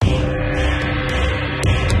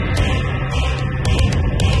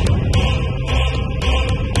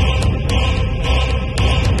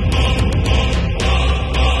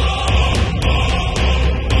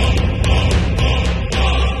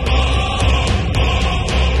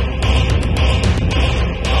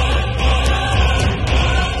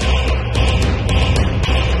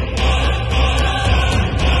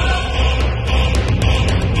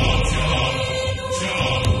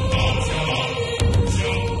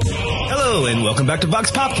Hello, and welcome back to Vox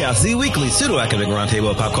Popcast, the weekly pseudo-academic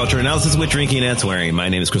roundtable of pop culture analysis with drinking and swearing. My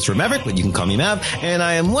name is Christopher Maverick, but you can call me Mav, and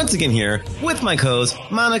I am once again here with my co-hosts,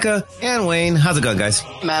 Monica and Wayne. How's it going, guys?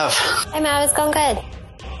 Mav. Hi, Mav. It's going good.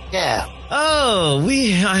 Yeah. Oh,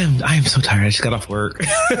 I am so tired. I just got off work.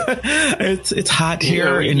 It's hot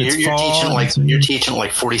here, and it's fall. You're teaching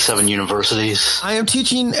like 47 universities. I am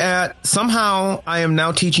teaching at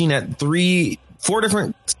four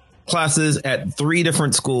different classes at three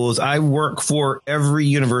different schools. I work for every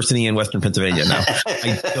university in Western Pennsylvania now.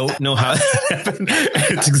 I don't know how that happened.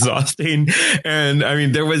 It's exhausting. And I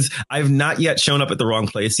mean, I've not yet shown up at the wrong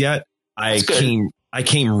place yet. I came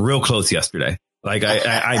real close yesterday. Like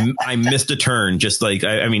I missed a turn. Just like,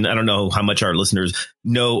 I mean, I don't know how much our listeners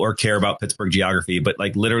know or care about Pittsburgh geography, but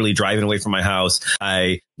like literally driving away from my house,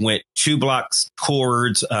 I went 2 blocks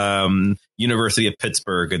towards University of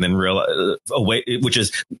Pittsburgh, and then away, which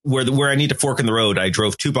is where I need to fork in the road. I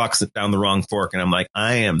drove 2 blocks down the wrong fork, and I'm like,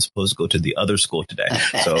 I am supposed to go to the other school today,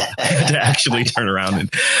 so I had to actually turn around.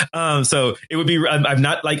 And so it would be. I've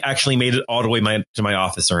not like actually made it all the way to my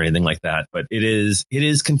office or anything like that, but it is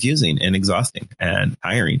confusing and exhausting and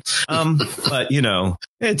tiring. But you know,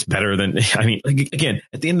 it's better than. I mean, like again,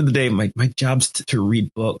 at the end of the day, my job's to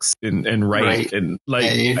read books and write, right. And like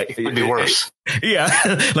it could be worse. Yeah,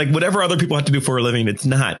 like whatever other people have to do for a living, it's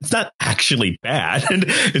not actually bad. And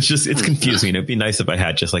it's confusing. It'd be nice if I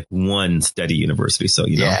had just like one steady university. So,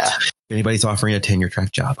 you know, if anybody's offering a tenure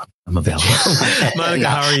track job, I'm available. Monica,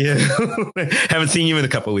 how are you? Haven't seen you in a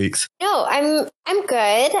couple of weeks. No, I'm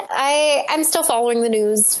good. I'm still following the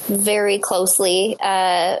news very closely.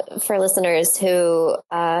 For listeners who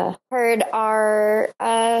heard our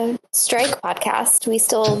strike podcast, we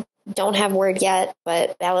still don't have word yet,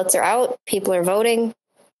 but ballots are out. People are voting.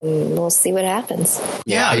 We'll see what happens.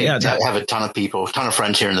 Yeah, I have a ton of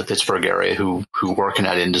friends here in the Pittsburgh area who work in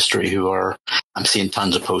that industry I'm seeing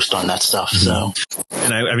tons of posts on that stuff. So,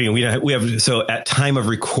 and I mean, we have, so at time of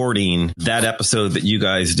recording, that episode that you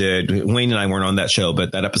guys did, Wayne and I weren't on that show,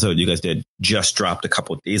 but that episode you guys did just dropped a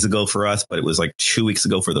couple of days ago for us, but it was like 2 weeks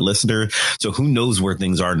ago for the listener. So who knows where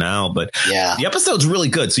things are now, but the episode's really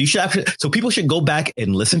good. So people should go back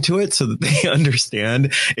and listen to it so that they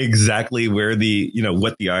understand exactly where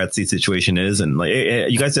what the IATSE situation is. And like,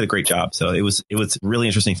 you guys did a great job. So it was really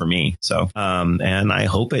interesting for me. So, and I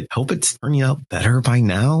hope it's turning out better by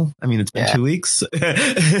now. I mean, it's been 2 weeks. We'll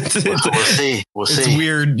see. It's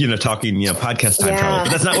weird, talking, podcast time travel,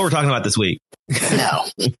 but that's not what we're talking about this week. No.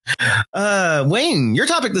 Wayne, your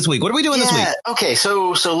topic this week. What are we doing this week? Okay.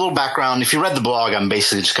 So a little background. If you read the blog, I'm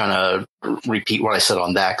basically just kind of repeat what I said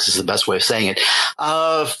on that because it's the best way of saying it.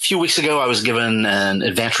 A few weeks ago, I was given an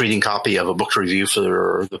advanced reading copy of a book review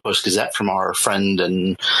for the Post-Gazette from our friend,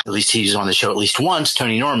 and at least he's on the show at least once,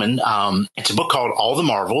 Tony Norman. It's a book called All the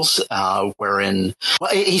Marvels, wherein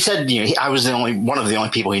he said, I was one of the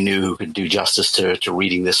only people he knew who could do justice to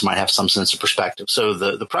reading this, might have some sense of perspective. So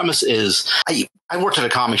the premise is, I worked at a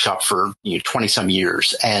comic shop for 20 some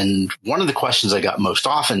years, and one of the questions I got most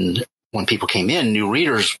often when people came in, new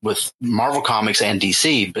readers with Marvel Comics and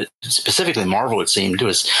DC, but specifically Marvel, it seemed,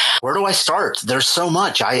 was, where do I start? There's so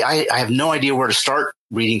much. I have no idea where to start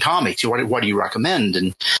reading comics. What do you recommend?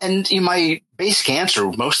 And my basic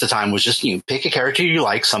answer most of the time was just, pick a character you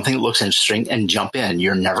like, something that looks interesting, and jump in.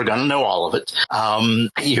 You're never going to know all of it.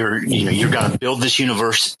 You're going to build this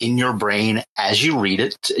universe in your brain as you read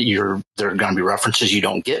it. There are going to be references you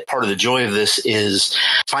don't get. Part of the joy of this is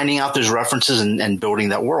finding out those references and building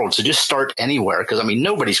that world. So just start anywhere, because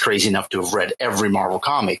nobody's crazy enough to have read every Marvel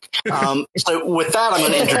comic. So with that, I'm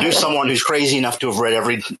going to introduce someone who's crazy enough to have read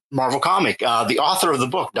every Marvel comic. The author of the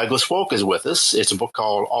book, Douglas Wolk, is with us. It's a book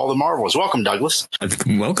called All the Marvels. Welcome, Douglas.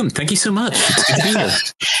 Welcome. Thank you so much. It's good to be here.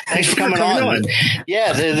 Thanks for coming on.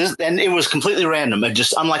 Yeah, and it was completely random.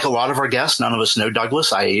 Just unlike a lot of our guests, none of us know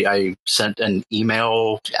Douglas. I sent an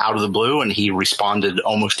email out of the blue, and he responded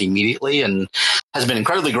almost immediately, and has been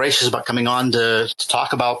incredibly gracious about coming on to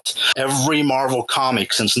talk about every Marvel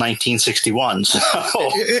comic since 1961. So.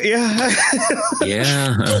 Yeah.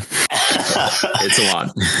 It's a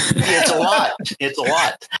lot. It's a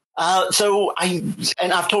lot. So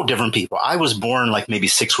I've told different people, I was born like maybe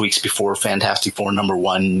 6 weeks before Fantastic Four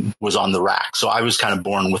 #1 was on the rack. So I was kind of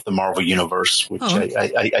born with the Marvel Universe, which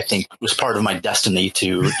I think was part of my destiny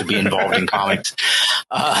to be involved in comics.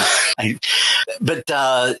 And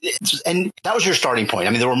that was your starting point.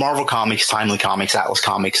 I mean, there were Marvel Comics, Timely Comics, Atlas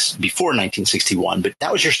Comics before 1961, but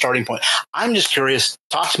that was your starting point. I'm just curious,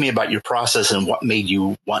 talk to me about your process and what made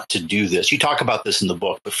you want to do this. You talk about this in the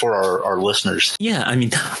book, but for our listeners. Yeah, I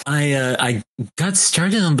mean, I got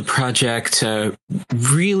started on the project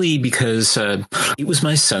really because it was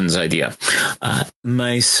my son's idea.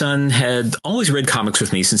 My son had always read comics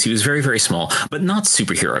with me since he was very, very small, but not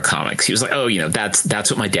superhero comics. He was like, oh,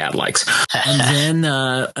 that's what my dad likes. And then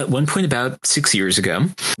at one point about 6 years ago,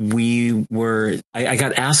 I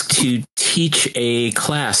got asked to teach a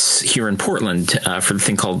class here in Portland for a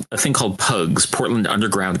thing called PUGS, Portland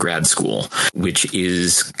Underground Grad School, which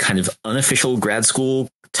is kind of unofficial grad school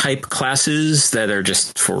type classes that are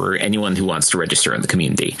just for anyone who wants to register in the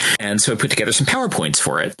community. And so I put together some PowerPoints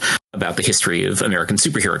for it about the history of American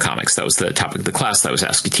superhero comics. That was the topic of the class that I was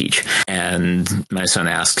asked to teach. And my son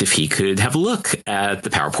asked if he could have a look at the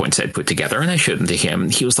PowerPoints I'd put together, and I showed them to him.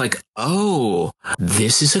 He was like, oh,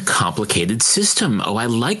 this is a complicated system. Oh, I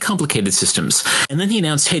like complicated systems. And then he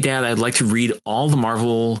announced, hey, Dad, I'd like to read all the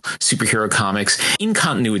Marvel superhero comics in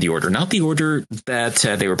continuity order, not the order that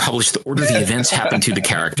they were published, the order the events happened to the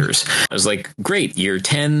characters. I was like, great, year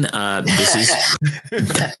 10. This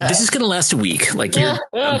is going to last a week. Like,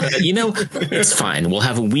 it's fine. We'll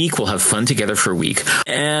have a week. We'll have fun together for a week.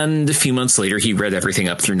 And a few months later, he read everything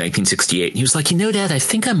up through 1968. He was like, Dad, I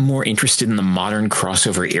think I'm more interested in the modern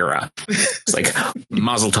crossover era. It's like,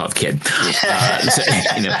 Mazel tov, kid.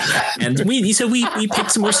 And we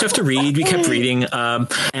picked some more stuff to read. We kept reading.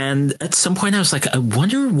 And at some point I was like, I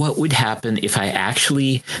wonder what would happen if I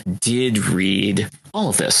actually did read all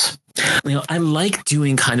of this. I like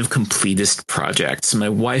doing kind of completist projects. My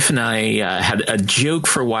wife and I had a joke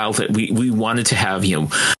for a while that we wanted to have,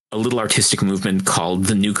 a little artistic movement called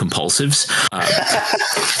the New Compulsives,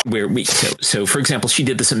 where so for example, she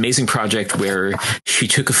did this amazing project where she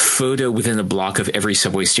took a photo within a block of every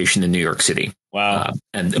subway station in New York City. Wow.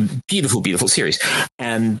 And a beautiful, beautiful series.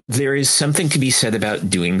 And there is something to be said about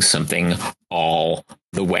doing something all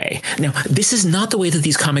the way. Now, this is not the way that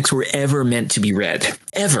these comics were ever meant to be read.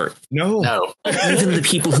 Ever. No. Even the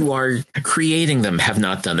people who are creating them have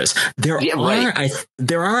not done this. There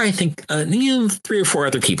are, I think, 3 or 4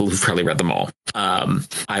 other people who've probably read them all.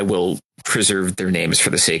 I will preserve their names for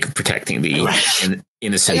the sake of protecting the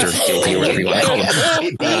innocent or guilty or whatever you want to call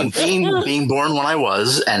them. Being born when I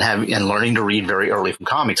was and learning to read very early from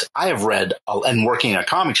comics, I have read and working in a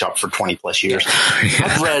comic shop for 20 plus years.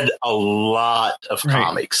 I've read a lot of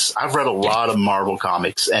comics. I've read a lot of Marvel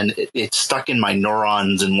comics, and it's stuck in my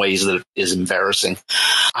neurons in ways that is embarrassing.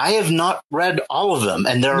 I have not read all of them,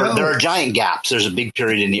 and there are giant gaps. There's a big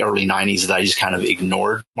period in the early 90s that I just kind of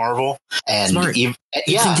ignored Marvel. And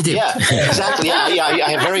exactly.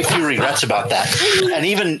 I have very few regrets about that. And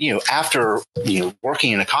even, after,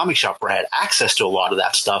 working in a comic shop where I had access to a lot of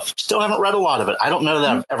that stuff, still haven't read a lot of it. I don't know that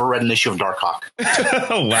I've ever read an issue of Darkhawk.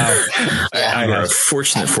 Oh, wow. You're a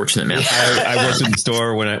fortunate man. I worked in the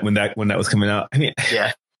store when that was coming out. I mean,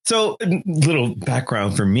 yeah. So, little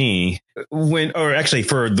background for me, for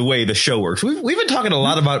the way the show works. We've been talking a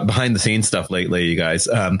lot about behind the scenes stuff lately, you guys.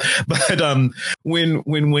 But when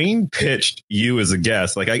Wayne pitched you as a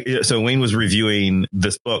guest, so Wayne was reviewing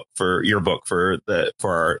this book for your book for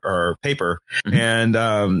our paper,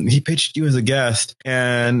 and he pitched you as a guest,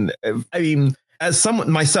 and I mean, as someone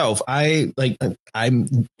myself, I'm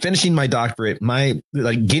finishing my doctorate.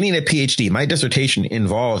 Getting a PhD, my dissertation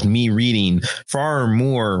involved me reading far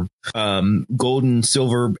more golden,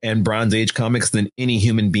 silver, and Bronze Age comics than any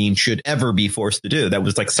human being should ever be forced to do. That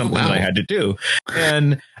was something that I had to do.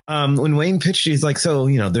 And when Wayne pitched, he's like, so,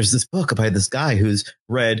 there's this book by this guy who's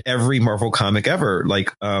read every Marvel comic ever.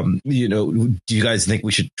 Do you guys think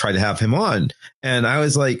we should try to have him on? And I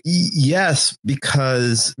was like, yes,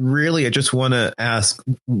 because really, I just want to ask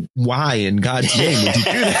why in God's name would you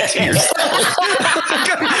do that to yourself?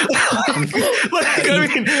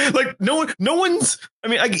 No one's.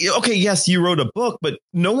 Okay, yes, you wrote a book, but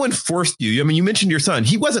no one forced you. I mean, you mentioned your son.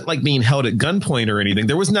 He wasn't being held at gunpoint or anything.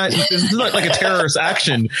 This was not like a terrorist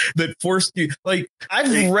action that forced you.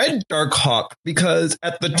 I've read Darkhawk because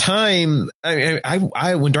at the time,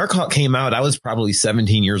 I when Darkhawk came out, I was probably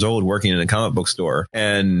 17 years old working in a comic book store,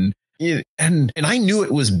 and I knew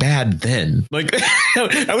it was bad then.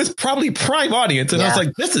 I was probably prime audience, and I was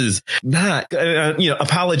like, "This is not."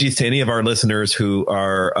 Apologies to any of our listeners who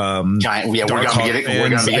are giant. Yeah, we're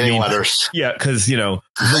gonna be getting letters. Yeah, because the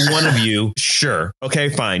one of you, sure, okay,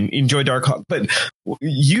 fine, enjoy Darkhawk, but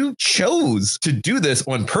you chose to do this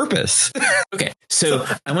on purpose. Okay, so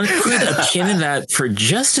I want to put a pin in that for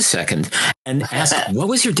just a second and ask, what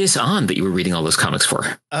was your diss on that you were reading all those comics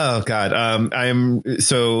for? Oh God,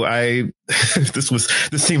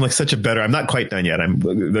 this seemed like such a better. I'm not quite done yet.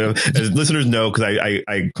 As listeners know, because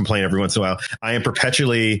I complain every once in a while, I am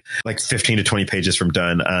perpetually 15 to 20 pages from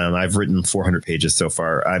done. I've written 400 pages so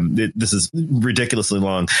far. This is ridiculously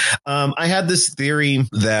moving along. I had this theory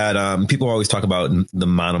that people always talk about the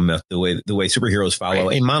monomyth, the way superheroes follow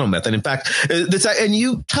a monomyth, and in fact, and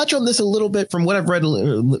you touch on this a little bit from what I've read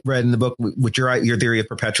in the book, which your theory of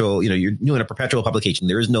perpetual. You're doing a perpetual publication.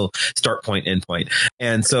 There is no start point, end point,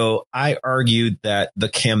 and so I argued that the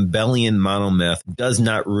Campbellian monomyth does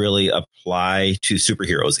not really apply to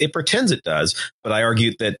superheroes. It pretends it does, but I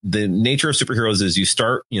argued that the nature of superheroes is you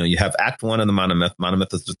start, you have Act 1 of the monomyth.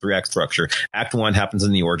 Monomyth is the 3-act structure. Act 1 happens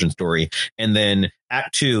in the origin story, and then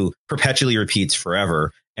Act 2 perpetually repeats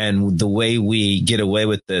forever. And the way we get away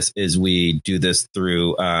with this is we do this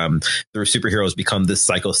through superheroes become this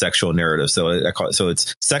psychosexual narrative. So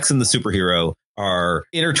it's sex and the superhero are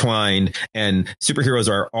intertwined, and superheroes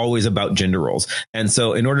are always about gender roles. And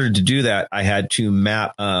so in order to do that, I had to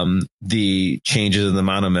map the changes in the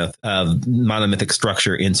monomythic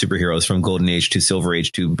structure in superheroes from Golden Age to Silver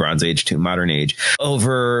Age to Bronze Age to Modern Age.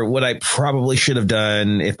 Over what I probably should have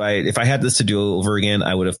done, if I had this to do over again,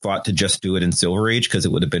 I would have thought to just do it in Silver Age because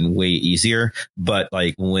it would have been way easier. But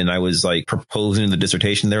like when I was like proposing the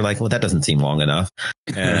dissertation, they're like, well, that doesn't seem long enough.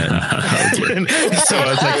 And so I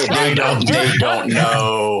was like, they don't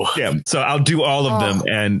know. Yeah, so I'll do all of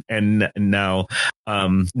them, and now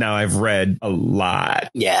I've read a lot.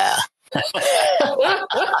 Yeah.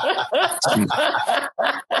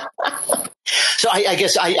 So I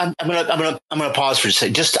guess I'm gonna pause for a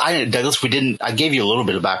second. Douglas, I gave you a little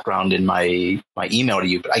bit of background in my email to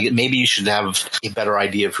you, but maybe you should have a better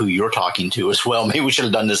idea of who you're talking to as well. Maybe we should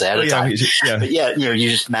have done this ahead of time. But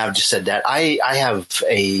Mav just said that. I have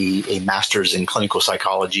a master's in clinical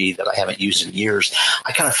psychology that I haven't used in years.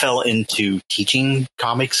 I kind of fell into teaching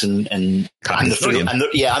comics, and I'm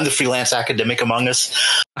the freelance academic among us.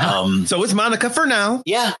 So it's Monica for now.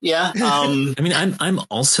 Yeah. I mean, I'm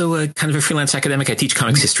also a kind of a freelance academic. I teach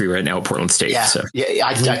comics history right now at Portland State.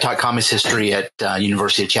 I taught comics history at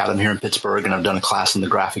University of Chatham here in Pittsburgh, and I've done a class in the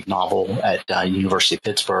graphic novel at University of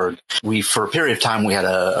Pittsburgh. For a period of time, we had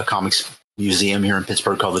a comics museum here in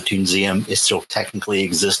Pittsburgh called the Toonseum. It still technically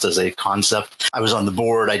exists as a concept. I was on the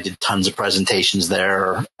board. I did tons of presentations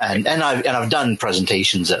there, and I've done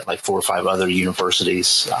presentations at like 4 or 5 other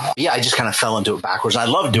universities. I just kind of fell into it backwards. I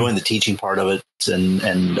love doing the teaching part of it,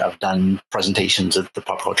 and I've done presentations at the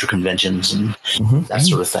pop culture conventions and that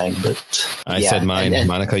sort of thing. But I said mine. And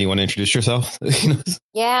Monica, you want to introduce yourself?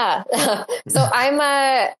 Yeah. So I'm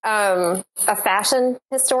a fashion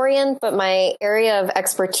historian, but my area of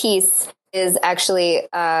expertise is actually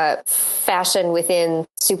fashion within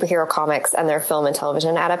superhero comics and their film and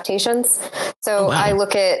television adaptations. So I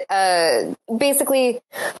look at basically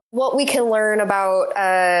what we can learn about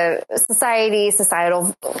society,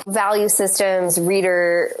 societal value systems,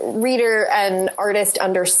 reader and artist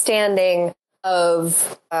understanding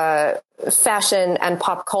of fashion and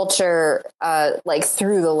pop culture, like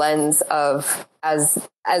through the lens of as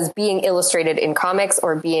being illustrated in comics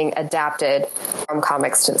or being adapted from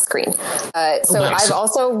comics to the screen. I've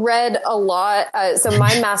also read a lot. So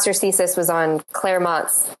my master's thesis was on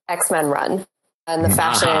Claremont's X-Men run and the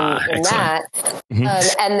fashion in that.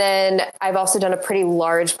 And then I've also done a pretty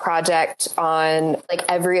large project on like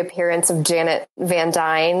every appearance of Janet Van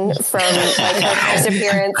Dyne from like her first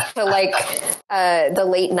appearance to like the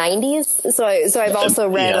late 90s. So I've also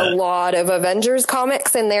read a lot of Avengers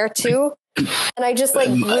comics in there too. And I just like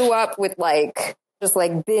grew up with like just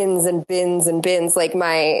like bins and bins and bins. Like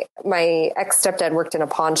my ex-stepdad worked in a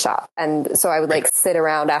pawn shop, and so I would like sit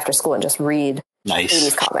around after school and just read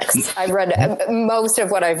 80s comics. I've read most of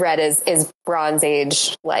what I've read is Bronze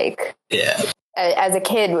Age. Like as a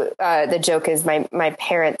kid, the joke is my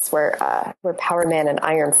parents were Power Man and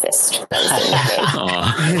Iron Fist.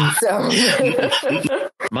 So.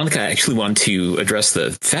 Monica, I actually want to address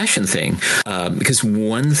the fashion thing because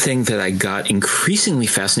one thing that I got increasingly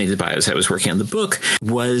fascinated by as I was working on the book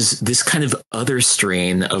was this kind of other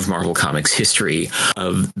strain of Marvel Comics history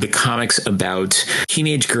of the comics about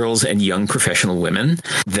teenage girls and young professional women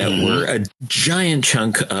that were a giant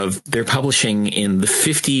chunk of their publishing in the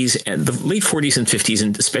 50s and the late 40s and 50s,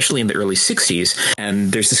 and especially in the early 60s.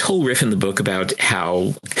 And there's this whole riff in the book about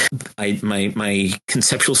how my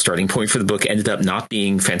conceptual starting point for the book ended up not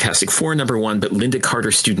being Fantastic Four #1, but Linda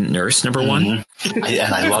Carter, Student Nurse #1. And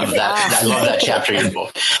I love that. I love that chapter in the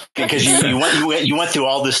book because you went through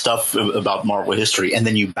all this stuff about Marvel history, and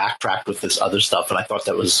then you backtracked with this other stuff, and I thought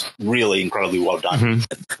that was really incredibly well done.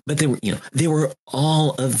 But there were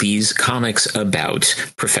all of these comics about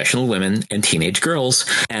professional women and teenage girls,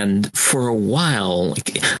 and for a while,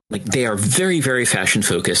 like they are very, very fashion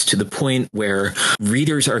focused to the point where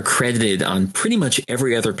readers are credited on pretty much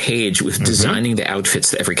every other page with designing the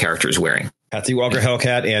outfits that every character is wearing. Patsy Walker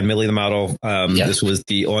Hellcat and Millie the Model. This was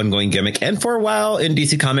the ongoing gimmick, and for a while in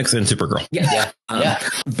DC Comics and Supergirl.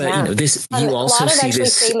 But this you also see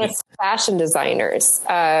this famous fashion designers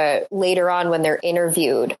later on when they're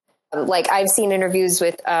interviewed. Like I've seen interviews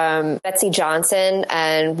with Betsy Johnson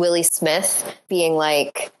and Willie Smith being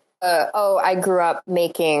like, I grew up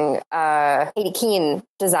making Katie Keene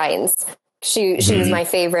designs. She was my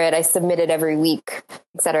favorite. I submitted every week,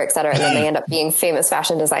 et cetera, et cetera. And then they end up being famous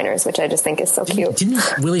fashion designers, which I just think is so cute. Didn't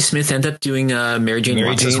Willie Smith end up doing Mary Jane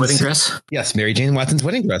Watson's wedding dress? Yes, Mary Jane Watson's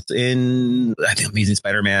wedding dress in, I think, Amazing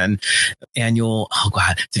Spider-Man annual. Oh,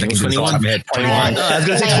 God. 21. 21. I was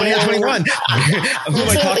going to say 20 or 21. Who am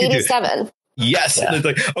I talking to? 87. Yes. Yeah. It's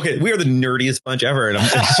like, okay, we are the nerdiest bunch ever. And I'm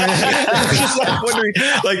just like wondering,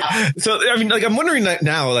 like, so, I mean, like, I'm wondering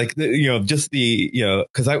now, like, you know, just the, you know,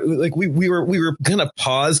 cause we were going to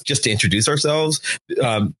pause just to introduce ourselves,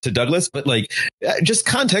 to Douglas, but like, just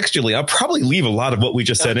contextually, I'll probably leave a lot of what we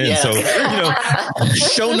just said in. So, you know,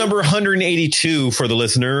 show number 182 for the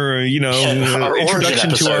listener, you know, introduction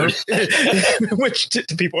to our, which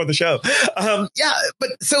to people on the show.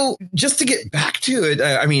 But so just to get back to it,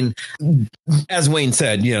 I mean, as Wayne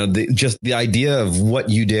said, you know, the idea of what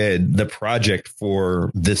you did, the project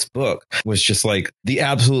for this book was just like the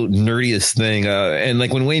absolute nerdiest thing. And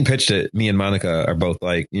like when Wayne pitched it, me and Monica are both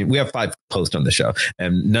like, we have 5 posts on the show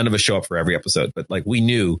and none of us show up for every episode, but like we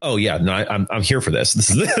knew, oh yeah, no, I'm here for this. This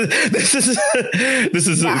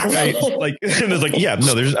is right. Like, and it's like, yeah,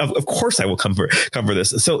 no, there's, of course I will come for this.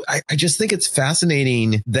 So I just think it's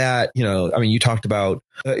fascinating that, you know, I mean, you talked about,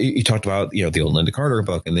 you know, the old Linda Carter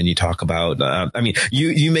book, and then you talk about, I mean,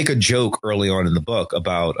 you make a joke early on in the book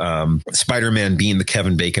about Spider-Man being the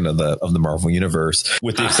Kevin Bacon of the Marvel universe,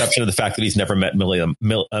 with the exception of the fact that he's never met Millie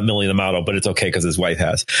the Model, but it's okay because his wife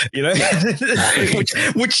has, you know,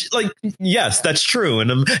 which like, yes, that's true.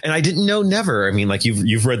 And I didn't know never. I mean, like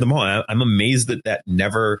you've read them all. I'm amazed that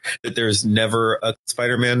there's never a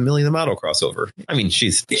Spider-Man Millie the Model crossover. I mean,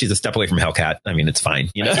 she's a step away from Hellcat. I mean, it's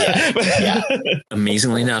fine, you know.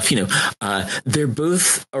 Amazingly enough, you know, they're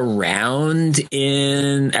both around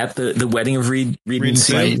at the wedding of Reed and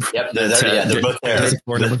Sue. Right. Yep, they're both there.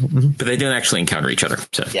 But they don't actually encounter each other.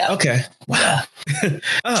 So yeah. Okay. Wow. So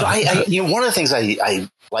I you know, one of the things I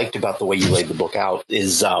liked about the way you laid the book out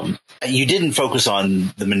is you didn't focus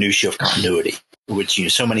on the minutiae of continuity, which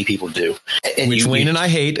so many people do, and which Wayne and I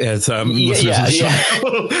hate as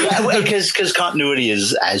because continuity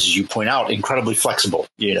is, as you point out, incredibly flexible.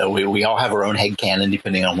 You know, we all have our own headcanon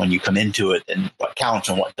depending on when you come into it and what counts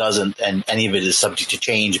and what doesn't, and any of it is subject to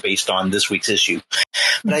change based on this week's issue.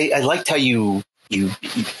 But I liked how the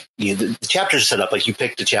chapters set up, like you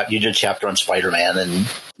picked you did a chapter on Spider-Man and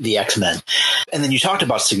the X-Men, and then you talked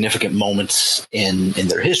about significant moments in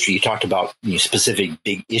their history. You talked about specific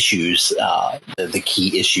big issues, the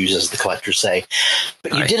key issues, as the collectors say,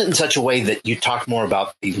 but you did it in such a way that you talked more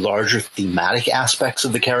about the larger thematic aspects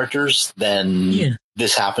of the characters than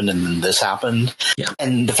this happened and then this happened. Yeah.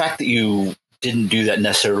 And the fact that you didn't do that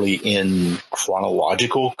necessarily in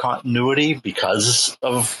chronological continuity because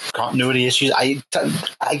of continuity issues. I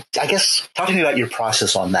guess talking about your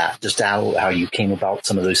process on that, just how you came about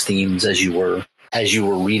some of those themes as you were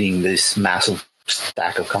reading this massive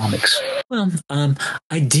stack of comics. Well,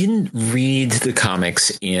 I didn't read the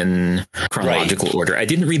comics in chronological order. I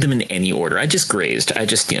didn't read them in any order. I just grazed. I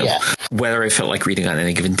just, whether I felt like reading on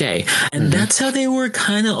any given day. And that's how they were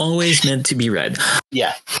kind of always meant to be read.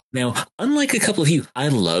 Yeah. Now, unlike a couple of you, I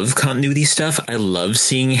love continuity stuff. I love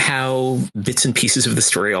seeing how bits and pieces of the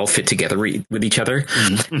story all fit together with each other,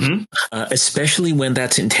 especially when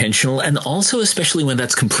that's intentional, and also especially when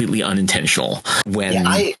that's completely unintentional, when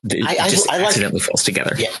it just accidentally falls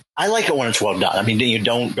together. Yeah, I like it when it's well done. I mean,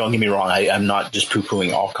 don't get me wrong. I'm not just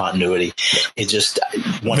poo-pooing all continuity. It just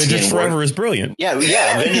Avengers Forever is brilliant. Yeah.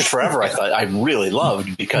 Avengers Forever, I thought I really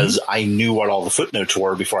loved because I knew what all the footnotes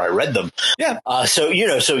were before I read them. Yeah. So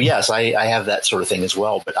yes, I have that sort of thing as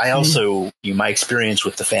well. But I also, my experience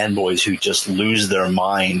with the fanboys who just lose their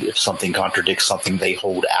mind if something contradicts something they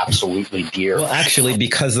hold absolutely dear. Well, actually,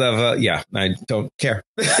 because of I don't care.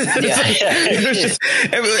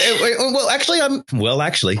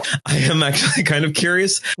 I am actually kind of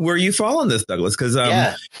curious where you fall on this, Douglas, because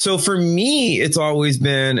so for me, it's always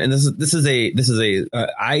been, and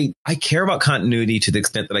I care about continuity to the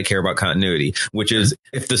extent that I care about continuity, which is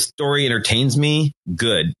if the story entertains me, be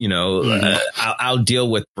good. I'll deal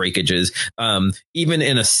with breakages. Even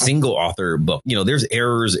in a single author book, there's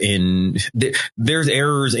errors in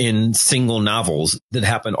single novels that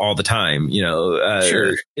happen all the time.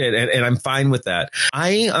 Sure. And I'm fine with that.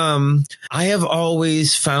 I have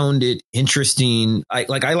always found it interesting. I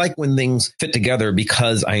like when things fit together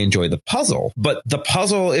because I enjoy the puzzle. But the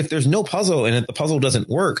puzzle, if there's no puzzle and if the puzzle doesn't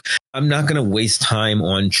work, I'm not going to waste time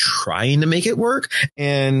on trying to make it work.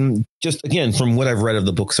 And just again, from what I've read of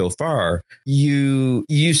the book so far, you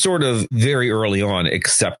sort of very early on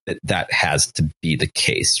accept that has to be the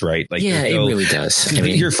case, right? Like, yeah, it really does. I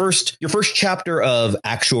mean, your first chapter of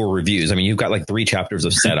actual reviews. I mean, you've got like 3 chapters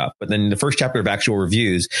of setup, but then the first chapter of actual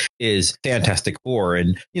reviews is Fantastic Four,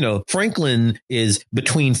 and Franklin is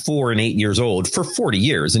between 4 and 8 years old for 40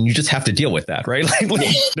 years, and you just have to deal with that, right? Like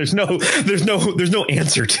there's no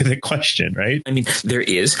answer to the question, right? I mean, there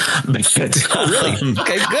is. But, really?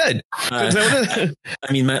 Okay, good.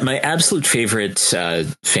 I mean, my absolute favorite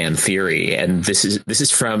fan theory, and this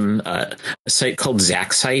is from a site called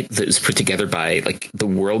ZachSite that was put together by like the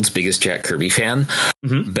world's biggest Jack Kirby fan,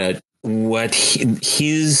 but what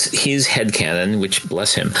his headcanon, which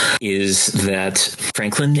bless him, is that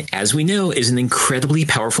Franklin, as we know, is an incredibly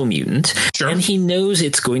powerful mutant. Sure. And he knows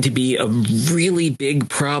it's going to be a really big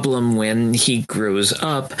problem when he grows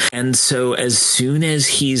up. And so as soon as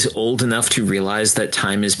he's old enough to realize that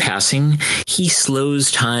time is passing, he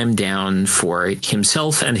slows time down for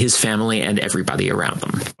himself and his family and everybody around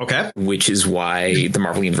them. Okay. Which is why the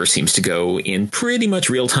Marvel Universe seems to go in pretty much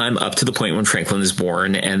real time up to the point when Franklin is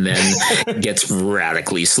born, and then gets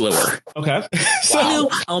radically slower. Okay. So wow.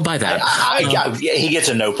 I'll buy that. He gets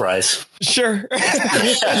a no prize. Sure.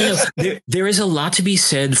 There is a lot to be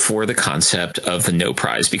said for the concept of the no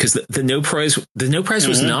prize, because the no prize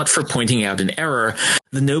was not for pointing out an error.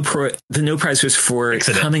 The no prize was for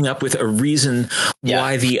coming up with a reason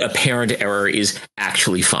why the apparent error is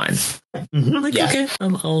actually fine. Okay,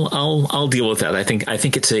 I'll deal with that. I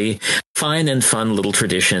think it's a fine and fun little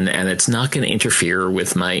tradition, and it's not going to interfere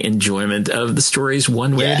with my enjoyment of the stories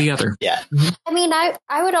one way or the other. Yeah. I mean,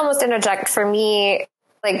 I would almost interject, for me,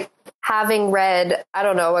 like, having read, I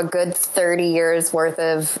don't know, a good 30 years worth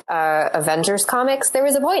of Avengers comics, there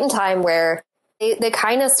was a point in time where they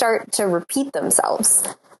kind of start to repeat themselves.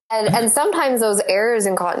 And sometimes those errors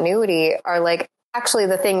in continuity are like actually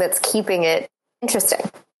the thing that's keeping it interesting.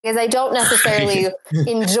 Because I don't necessarily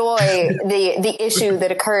enjoy the issue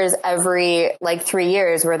that occurs every like 3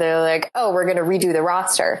 years where they're like, oh, we're going to redo the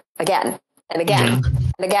roster again and again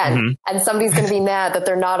and again. And somebody's going to be mad that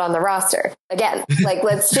they're not on the roster again. Like,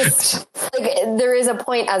 let's just, like, there is a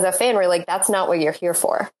point as a fan where like, that's not what you're here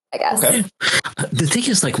for, I guess. Okay. The thing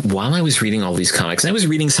is, like, while I was reading all these comics, I was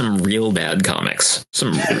reading some real bad comics,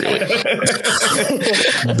 some really,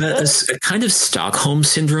 but a kind of Stockholm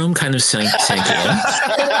syndrome kind of sank in,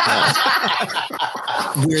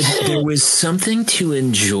 where there was something to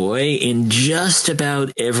enjoy in just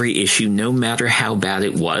about every issue, no matter how bad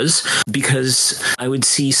it was, because I would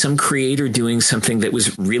see some creator doing something that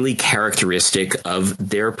was really characteristic of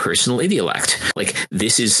their personal idiolect. Like,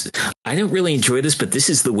 I don't really enjoy this, but this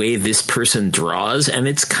is the way this person draws, and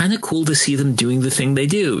it's kind of cool to see them doing the thing they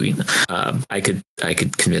do. I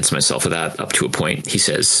could convince myself of that up to a point. He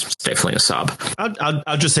says, stifling a sob.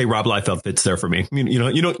 I'll just say Rob Liefeld fits there for me. You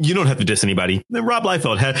don't have to diss anybody. Rob Liefeld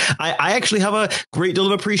I actually have a great deal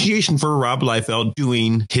of appreciation for Rob Liefeld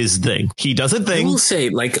doing his thing. He does a thing. I will say,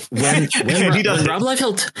 like,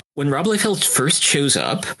 when Rob Liefeld first shows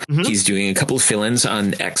up, he's doing a couple of fill-ins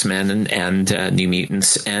on X-Men and New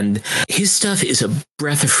Mutants, and his stuff is a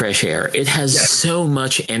breath of fresh air. It has so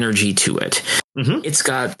much energy to it. It's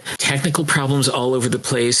got technical problems all over the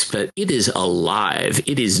place, but it is alive.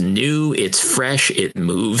 It is new. It's fresh. It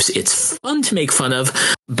moves. It's fun to make fun of,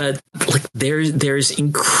 but like there's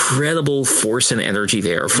incredible force and energy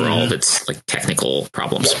there for all of its like technical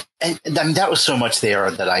problems. And I mean, that was so much there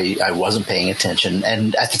that I wasn't paying attention.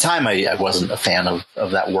 And at the time, I wasn't a fan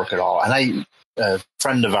of that work at all. And a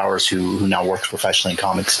friend of ours who now works professionally in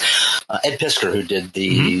comics, Ed Pisker, who did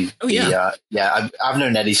I've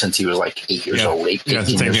known Eddie since he was like 8 years old,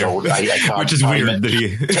 18 years old. I taught, which is weird that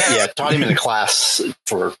he taught him in a class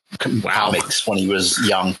for comics when he was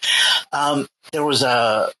young. There was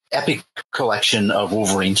a epic collection of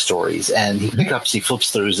Wolverine stories, and he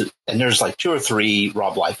flips through, and there's like 2 or 3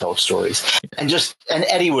 Rob Liefeld stories, and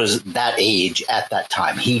Eddie was that age at that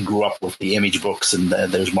time. He grew up with the Image books and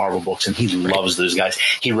those Marvel books, and he loves those guys.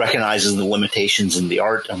 He recognizes the limitations in the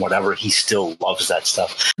art and whatever. He still loves that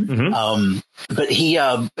stuff. But he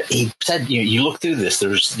said, you look through this.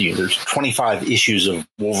 There's 25 issues of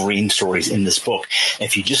Wolverine stories in this book.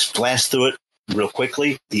 If you just glance through it, real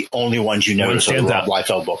quickly, the only ones you notice are the Rob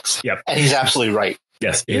Liefeld books. Yep. And he's absolutely right.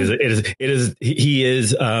 Yes, he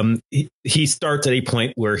starts at a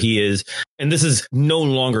point where he is, and this is no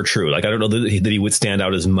longer true. Like, I don't know that he would stand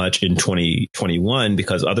out as much in 2021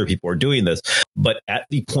 because other people are doing this. But at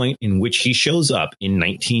the point in which he shows up in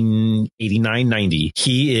 1989-90,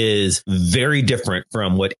 he is very different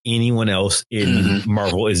from what anyone else in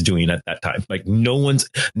Marvel is doing at that time. Like, no one's,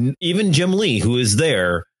 even Jim Lee, who is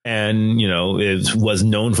there and, you know, was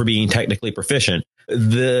known for being technically proficient.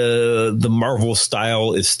 The Marvel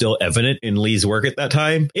style is still evident in Lee's work at that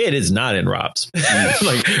time. It is not in Rob's.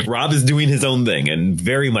 Like, Rob is doing his own thing, and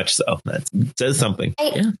very much so. That says something.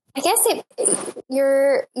 I guess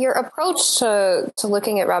your approach to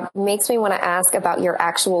looking at Rob makes me want to ask about your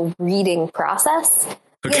actual reading process.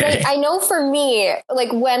 Okay. I know for me,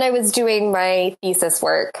 like when I was doing my thesis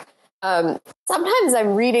work, sometimes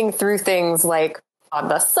I'm reading through things like on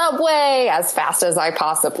the subway as fast as I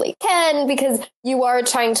possibly can, because you are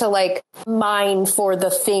trying to like mine for the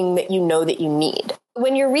thing that you know that you need.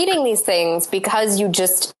 When you're reading these things, because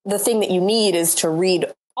the thing that you need is to read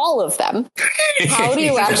all of them. How do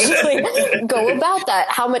you actually go about that?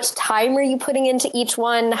 How much time are you putting into each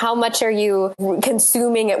one? How much are you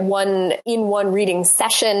consuming in one reading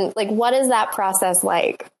session? Like, what is that process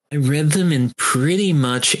like? I read them in pretty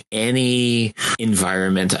much any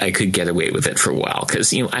environment I could get away with it for a while,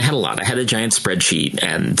 because, you know, I had a lot. I had a giant spreadsheet,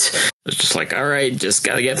 and I was just like, all right, just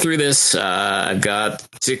got to get through this. I've got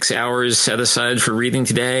 6 hours set aside for reading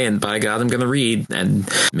today, and by God, I'm going to read. And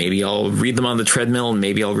maybe I'll read them on the treadmill, and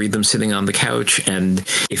maybe I'll read them sitting on the couch. And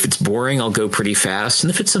if it's boring, I'll go pretty fast.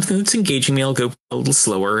 And if it's something that's engaging me, I'll go a little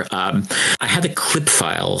slower. I had a clip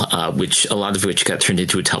file, which a lot of which got turned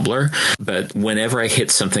into a Tumblr. But whenever I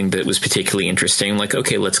hit something that was particularly interesting, like,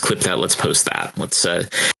 okay, let's clip that, let's post that, let's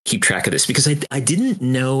keep track of this, because I didn't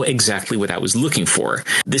know exactly what I was looking for.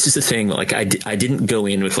 This is the thing, like, I didn't go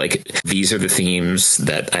in with like, these are the themes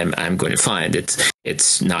that I'm going to find.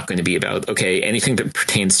 It's not going to be about, okay, anything that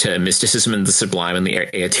pertains to mysticism and the sublime and the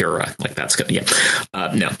Aeterra, like that's good. Yeah.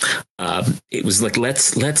 No. It was like,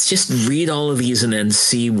 let's just read all of these and then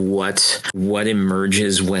see what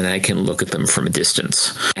emerges when I can look at them from a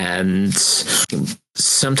distance. And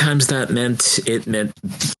sometimes that meant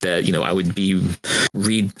that, you know, I would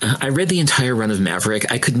I read the entire run of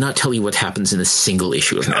Maverick. I could not tell you what happens in a single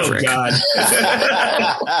issue of Maverick. Oh,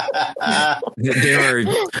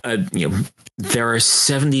 God. There are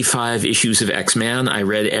 75 issues of X-Man. I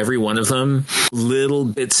read every one of them. Little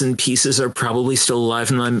bits and pieces are probably still alive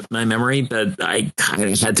in my memory, but I kind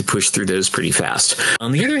of had to push through those pretty fast.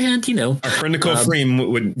 On the other hand, you know, our friend Nicole Freem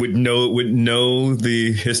would know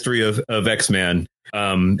the history of X-Man.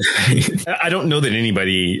 I don't know that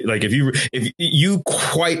anybody, like, if you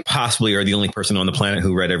quite possibly are the only person on the planet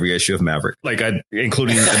who read every issue of Maverick, like,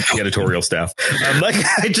 including the editorial staff.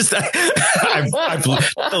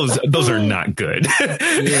 Those are not good.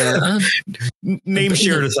 Yeah. Name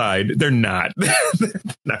shared aside, they're not.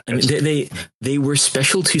 I mean, they were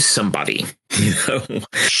special to somebody. You know,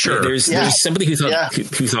 sure. There's somebody who thought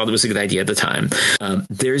it was a good idea at the time.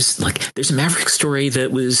 There's a Maverick story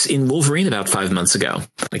that was in Wolverine about 5 months ago.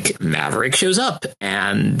 Like, Maverick shows up,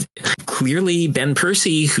 and clearly Ben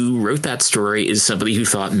Percy, who wrote that story, is somebody who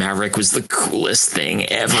thought Maverick was the coolest thing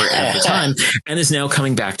ever at the time, and is now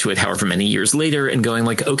coming back to it however many years later and going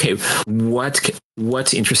like, okay,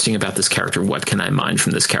 what's interesting about this character? What can I mine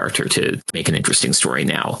from this character to make an interesting story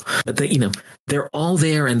now? But they're all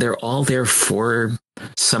there, and they're all there for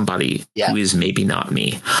somebody who is maybe not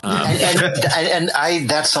me.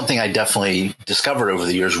 That's something I definitely discovered over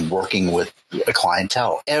the years working with a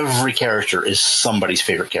clientele. Every character is somebody's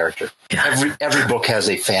favorite character. Yeah. Every book has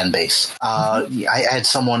a fan base. I had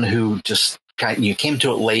someone who just came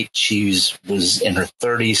to it late. She was in her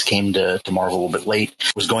 30s, came to Marvel a little bit late,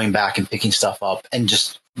 was going back and picking stuff up, and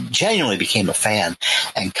just genuinely became a fan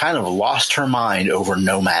and kind of lost her mind over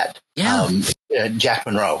Nomad. Yeah. Jack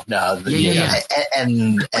Monroe.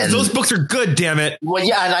 And those books are good, damn it. Well,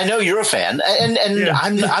 yeah, and I know you're a fan, and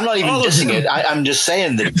I'm not even dissing it. I'm just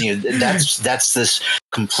saying that that's this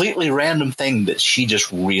completely random thing that she just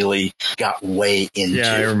really got way into.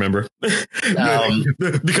 Yeah, I remember.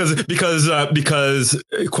 Because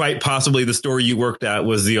quite possibly the store you worked at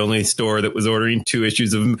was the only store that was ordering 2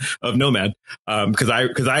 issues of Nomad. Because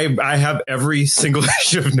I have every single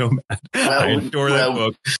issue of Nomad. I adore that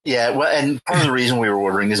book. Yeah, well, and part of the reason we were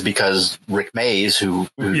ordering is because Rick Mays, who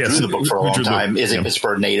drew the book for a long time, is a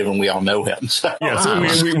Pittsburgh native, and we all know him. So,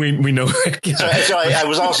 we know Rick. So I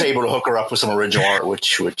was also able to hook her up with some original art,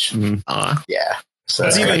 which yeah. So,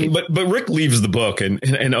 but Rick leaves the book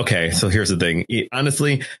and okay, so here's the thing.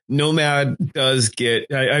 Honestly, Nomad does get,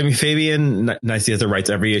 I mean, Fabian Nicieza writes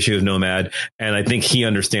every issue of Nomad, and I think he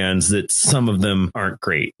understands that some of them aren't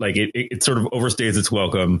great. Like it sort of overstays its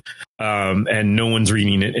welcome. And no one's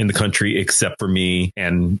reading it in the country except for me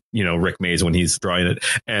and, Rick Mays when he's drawing it.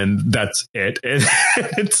 And that's it. And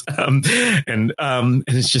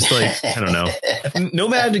it's just like, I don't know.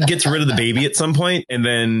 Nomad gets rid of the baby at some point, and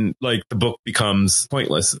then like the book becomes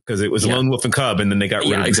pointless because it was Lone Wolf and Cub, and then they got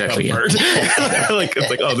rid of the Cub part. Like it's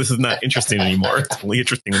like, oh, this is not interesting anymore. It's only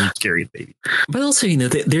interesting when you carry the baby. But also,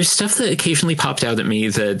 there's stuff that occasionally popped out at me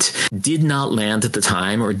that did not land at the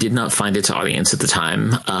time or did not find its audience at the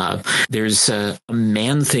time. There's a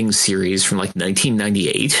Man Thing series from like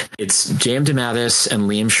 1998. It's J.M. DeMatteis and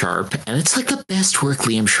Liam Sharp, and it's like the best work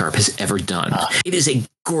Liam Sharp has ever done. It is a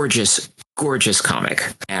gorgeous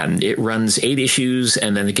comic, and it runs 8 issues,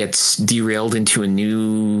 and then it gets derailed into a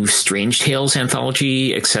new Strange Tales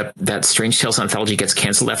anthology, except that Strange Tales anthology gets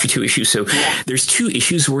canceled after 2 issues. So there's 2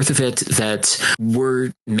 issues worth of it that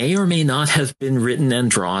may or may not have been written and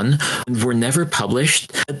drawn, and were never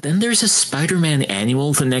published. But then there's a Spider-Man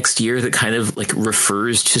annual the next year that kind of like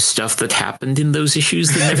refers to stuff that happened in those issues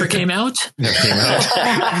that never came out.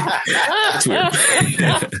 It's weird.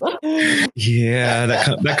 Yeah,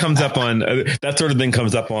 that comes up on that sort of thing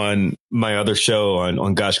comes up on my other show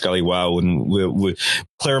on Gosh Golly Wow, when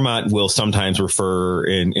Claremont will sometimes refer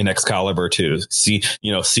in Excalibur to see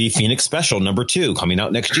Phoenix Special #2 coming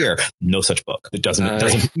out next year. No such book. It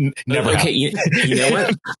doesn't never. Okay, you know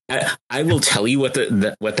what? I will tell you what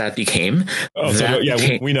that became. Oh,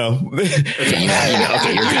 we know. Okay,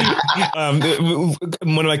 okay, you're good.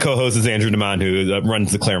 One of my co-hosts is Andrew DeMond, who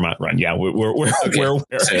runs the Claremont run. Yeah, we're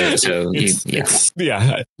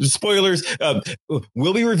yeah. Spoilers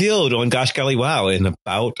will be revealed on Gosh Golly Wow in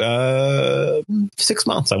about 6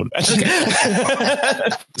 months, I would imagine. Okay.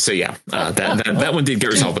 So that one did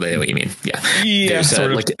get resolved, but I know what you mean. Yeah,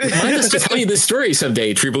 sort of. Like, remind us to tell you this story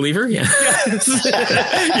someday, True Believer. Yeah,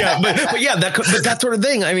 but that sort of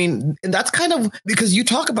thing. I mean, that's kind of because you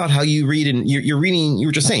talk about how you read, and you're reading. You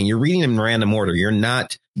were just saying you're reading in random order. You're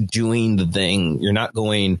not doing the thing. You're not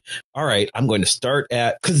going, all right, I'm going to start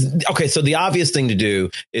at, so the obvious thing to do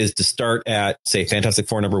is to start at, say, Fantastic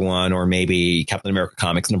Four #1, or maybe Captain America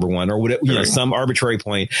Comics #1, or whatever, some arbitrary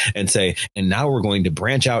point, and say, and now we're going to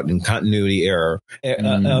branch out in continuity order,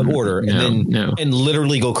 and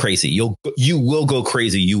literally go crazy. You will go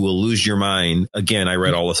crazy. You will lose your mind. Again, I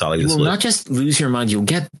read all of Sally. You will not just lose your mind. You'll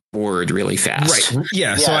get bored really fast. Right.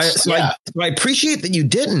 Yeah. Yes. So I appreciate that you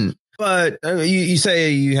didn't. But you say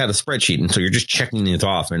you had a spreadsheet, and so you're just checking it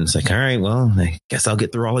off, and it's like, all right, well, I guess I'll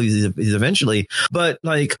get through all of these eventually. But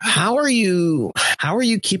like, how are you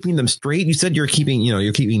keeping them straight? You said you're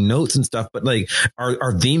keeping notes and stuff, but like,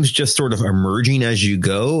 are themes just sort of emerging as you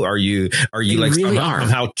go? Are you like really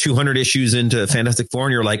somehow 200 issues into Fantastic Four,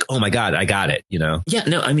 and you're like, oh my God, I got it, Yeah,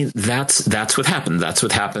 no, I mean, that's what happened. That's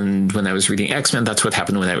what happened when I was reading X-Men. That's what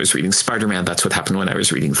happened when I was reading Spider-Man. That's what happened when I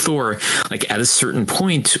was reading Thor. Like, at a certain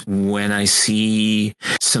point, when I see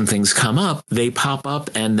some things come up, they pop up,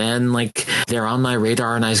 and then like they're on my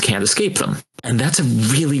radar and I can't escape them. And that's a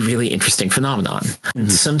really, really interesting phenomenon.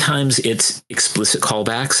 And sometimes it's explicit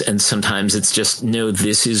callbacks, and sometimes it's just, no,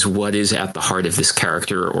 this is what is at the heart of this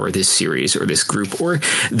character or this series or this group or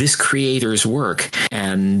this creator's work.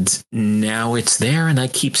 And now it's there, and I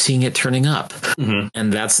keep seeing it turning up. Mm-hmm.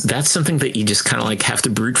 And that's something that you just kind of like have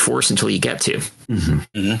to brute force until you get to. Mm-hmm.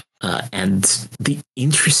 Mm-hmm. And the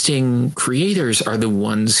interesting creators are the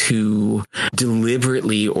ones who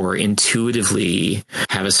deliberately or intuitively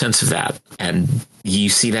have a sense of that. And you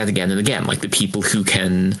see that again and again, like the people who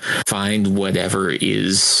can find whatever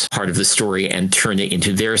is part of the story and turn it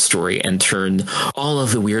into their story and turn all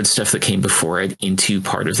of the weird stuff that came before it into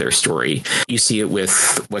part of their story. You see it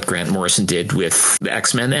with what Grant Morrison did with the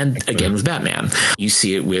X-Men, and again with Batman. You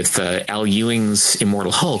see it with Al Ewing's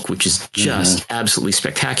Immortal Hulk, which is just absolutely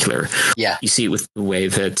spectacular. Yeah. You see it with the way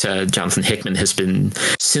that Jonathan Hickman has been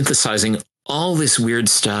synthesizing all this weird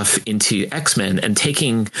stuff into X-Men and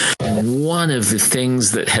taking one of the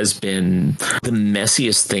things that has been the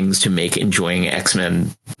messiest things to make enjoying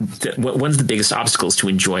X-Men, one of the biggest obstacles to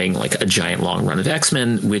enjoying like a giant long run of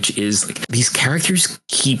X-Men, which is like these characters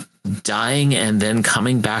keep dying and then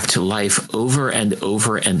coming back to life over and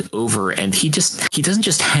over and over. And he doesn't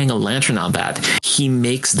just hang a lantern on that. He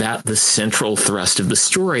makes that the central thrust of the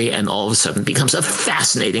story, and all of a sudden becomes a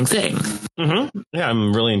fascinating thing. Mm-hmm. Yeah,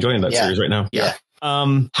 I'm really enjoying that series right now. Yeah.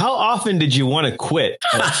 How often did you want to quit?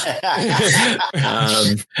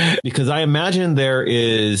 Because I imagine there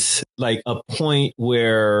is like a point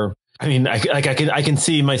where I mean, I can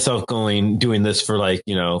see myself doing this for like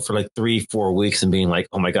 3-4 weeks and being like,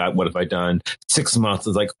 oh my God, what have I done? 6 months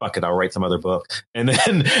is like, fuck it, I'll write some other book. And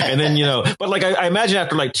then, but like, I imagine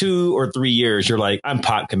after like 2 or 3 years, you're like, I'm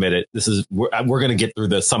pot committed. We're going to get through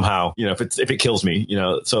this somehow, if it kills me,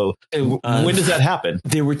 so when does that happen?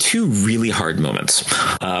 There were 2 really hard moments.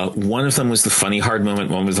 One of them was the funny hard moment.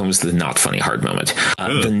 One of them was the not funny hard moment.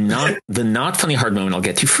 The not funny hard moment I'll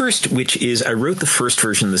get to first, which is I wrote the first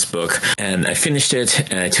version of this book and I finished it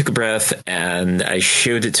and I took a breath and I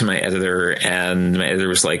showed it to my editor and my editor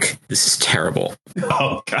was like, this is terrible.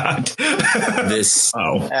 Oh God. That's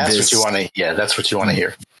what you want to. Yeah, that's what you want to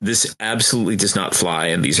hear. This absolutely does not fly,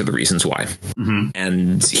 and these are the reasons why. Mm-hmm.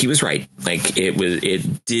 And he was right. Like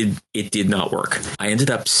it did not work. I ended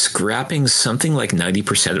up scrapping something like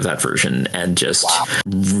 90% of that version and just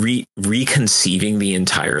reconceiving the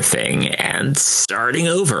entire thing and starting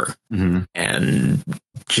over and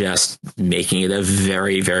just making it a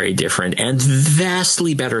very, very different and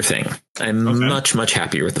vastly better thing. I'm much, much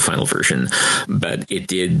happier with the final version, but it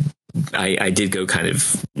did. I did go kind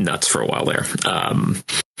of nuts for a while there.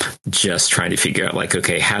 Just trying to figure out like,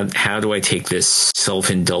 okay, how do I take this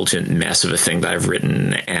self-indulgent mess of a thing that I've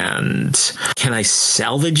written and can I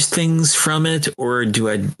salvage things from it? Or do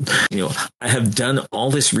I have done all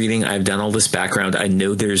this reading. I've done all this background. I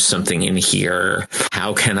know there's something in here.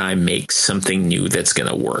 How can I make something new that's going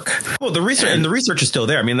to work? Well, the research is still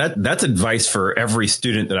there. I mean, that's advice for every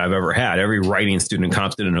student that I've ever had, every writing student,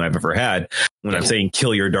 comp student I've ever had. When I'm saying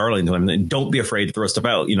kill your darling to them, don't be afraid to throw stuff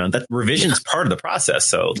out. That revision is part of the process.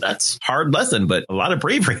 So that's a hard lesson, but a lot of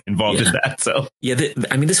bravery involved in that. So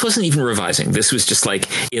this wasn't even revising. This was just like,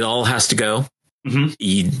 it all has to go. Mm-hmm.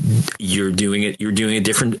 You're doing a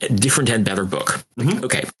different and better book. Mm-hmm.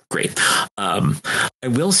 Okay, great. I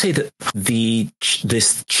will say that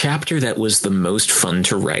this chapter that was the most fun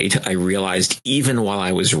to write, I realized even while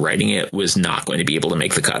I was writing it was not going to be able to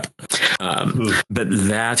make the cut. But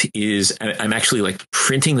that is, I'm actually like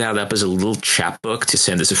printing that up as a little chapbook to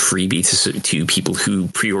send as a freebie to people who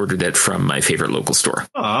pre-ordered it from my favorite local store.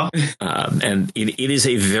 And it is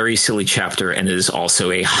a very silly chapter, and it is also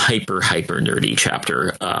a hyper nerdy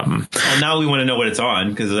chapter. Well, now we want to know what it's on,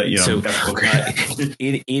 because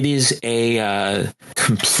it is a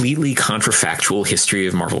completely counterfactual history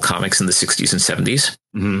of Marvel Comics in the 60s and 70s.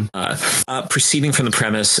 Mm-hmm. Proceeding from the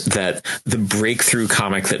premise that the breakthrough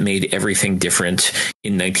comic that made everything different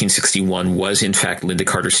in 1961 was in fact Linda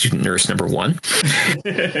Carter Student Nurse #1,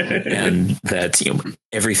 and that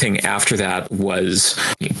everything after that was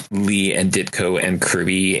Lee and Ditko and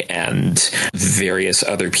Kirby and various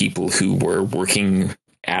other people who were working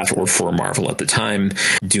at or for Marvel at the time,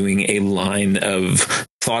 doing a line of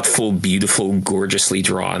thoughtful, beautiful, gorgeously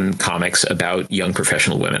drawn comics about young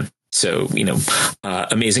professional women. So,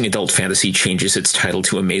 Amazing Adult Fantasy changes its title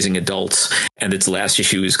to Amazing Adults, and its last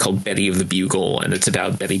issue is called Betty of the Bugle, and it's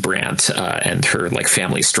about Betty Brant and her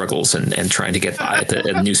family struggles and trying to get by at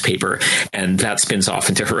the newspaper, and that spins off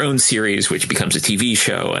into her own series, which becomes a TV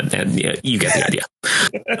show, and you get the idea.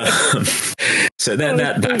 So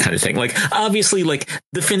that kind of thing. Like, obviously, like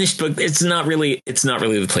the finished book, it's not really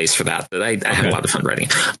the place for that. But I had a lot of fun writing.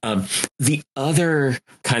 The other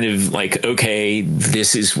kind of like, okay,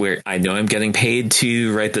 this is where I know I'm getting paid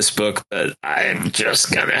to write this book, but I'm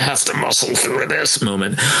just gonna have to muscle through this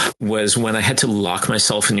moment was when I had to lock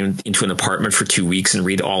myself into an apartment for 2 weeks and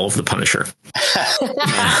read all of The Punisher.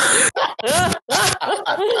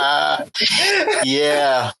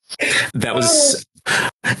 Yeah, that was.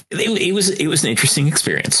 It was an interesting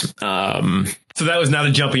experience. So that was not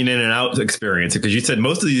a jumping in and out experience, because you said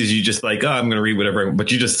most of these you just like, I'm going to read whatever, but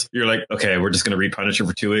you're like, okay, we're just going to read Punisher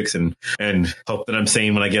for 2 weeks and hope that I'm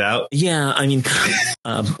sane when I get out. Yeah, I mean,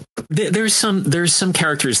 there's some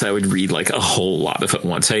characters that I would read like a whole lot of at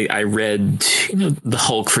once. I read the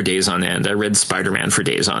Hulk for days on end. I read Spider-Man for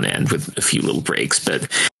days on end with a few little breaks, but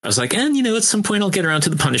I was like, and at some point I'll get around to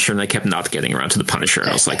the Punisher, and I kept not getting around to the Punisher, and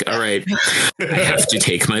I was like, all right, I have to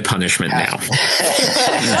take my punishment now.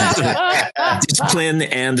 Discipline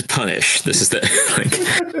and punish. This is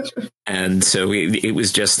and so it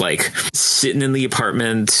was just like sitting in the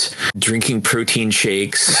apartment, drinking protein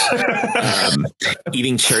shakes,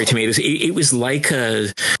 eating cherry tomatoes. It was like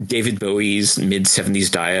David Bowie's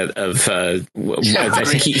mid-70s diet of I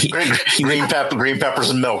think green peppers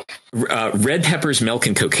and milk, red peppers, milk,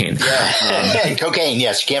 and cocaine. Yeah. Cocaine,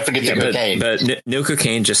 yes, you can't forget the cocaine. But no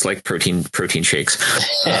cocaine, just like protein shakes,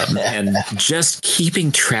 and just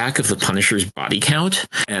keeping track of the Punisher's body count.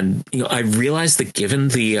 And I realized that given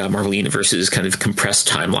the Marvel universe's kind of compressed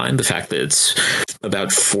timeline, the fact that it's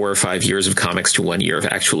about 4 or 5 years of comics to 1 year of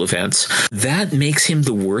actual events, that makes him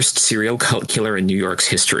the worst serial killer in New York's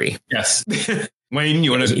history. Yes. Wayne,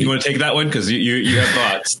 you want to take that one because you have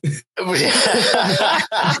thoughts. This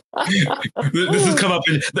has come up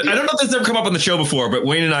I don't know if this has ever come up on the show before, but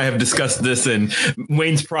Wayne and I have discussed this and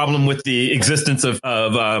Wayne's problem with the existence of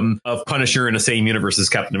Punisher in the same universe as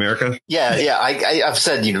Captain America. Yeah. I've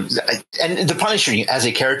said, and the Punisher as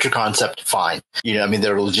a character concept, fine. I mean,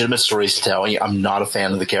 there are legitimate stories to tell. I'm not a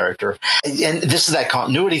fan of the character, and this is that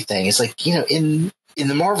continuity thing. It's like, in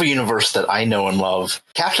the Marvel universe that I know and love,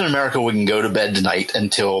 Captain America wouldn't go to bed tonight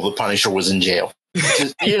until the Punisher was in jail.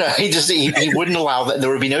 He wouldn't allow that. There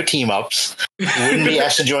would be no team ups. He wouldn't be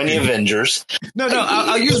asked to join the Avengers. No,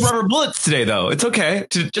 I'll use rubber bullets today, though. It's okay.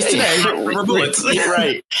 Just today, rubber bullets.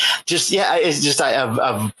 Right. It's just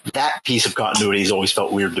that piece of continuity has always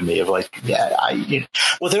felt weird to me. Of like,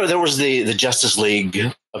 there was the Justice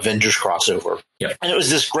League Avengers crossover. Yeah. And it was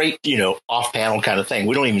this great, off panel kind of thing.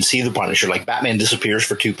 We don't even see the Punisher. Like, Batman disappears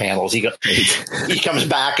for 2 panels. He comes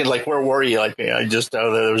back and like, where were you? Like, I just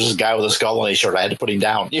there was this guy with a skull on his shirt. I had to put him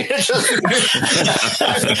down. That's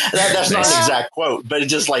not an exact quote, but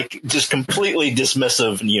it's just completely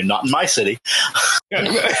dismissive. And not in my city.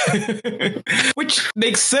 Which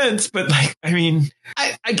makes sense, but I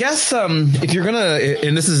guess if you're gonna,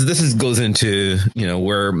 and this goes into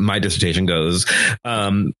where my dissertation goes,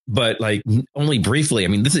 but only briefly. I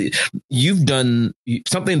mean, you've done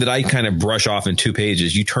something that I kind of brush off in 2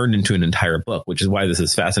 pages. You turned into an entire book, which is why this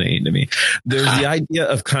is fascinating to me. There's the idea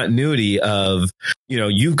of continuity of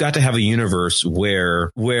you've got to have a universe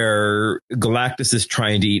where Galactus is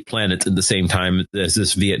trying to eat planets at the same time as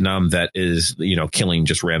this Vietnam vet is killing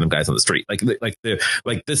just random guys on the street.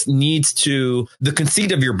 This needs to, the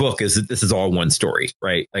conceit of your book is that this is all one story,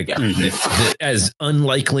 right? As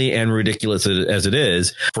unlikely and ridiculous as it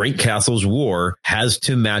is, Frank Castle's war has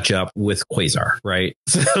to match up with Quasar, right?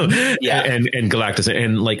 So, yeah, and Galactus,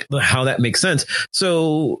 and how that makes sense.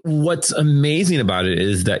 So what's amazing about it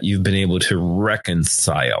is that you've been able to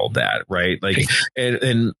reconcile that, right?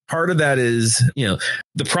 And part of that is,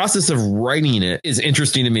 the process of writing it is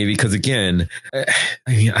interesting to me because, again,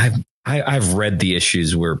 I've read the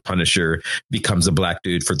issues where Punisher becomes a black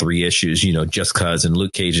dude for 3 issues, just cause, and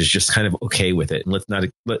Luke Cage is just kind of okay with it. And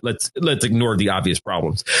let's ignore the obvious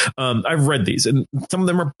problems. I've read these and some of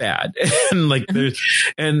them are bad.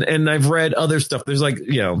 and I've read other stuff. There's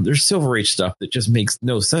there's Silver Age stuff that just makes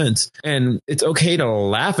no sense. And it's okay to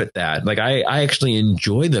laugh at that. I actually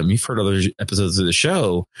enjoy them. You've heard other episodes of the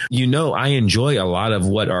show. I enjoy a lot of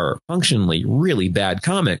what are functionally really bad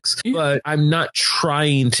comics, but I'm not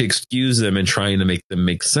trying to excuse them and trying to make them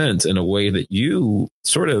make sense in a way that you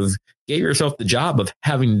sort of gave yourself the job of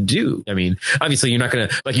having to do. I mean, obviously you're not going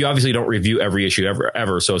to, you obviously don't review every issue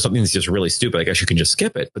ever. So if something's just really stupid, I guess you can just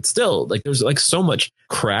skip it. But still, there's so much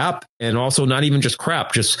crap, and also not even just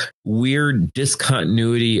crap, just weird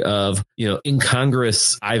discontinuity of,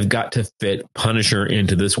 incongruous. I've got to fit Punisher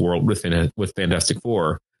into this world with Fantastic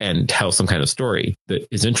Four and tell some kind of story that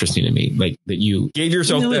is interesting to me, that you gave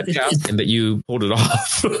yourself that job and that you pulled it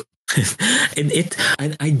off. And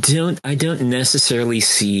I don't necessarily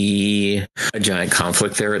see a giant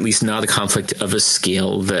conflict there, at least not a conflict of a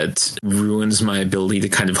scale that ruins my ability to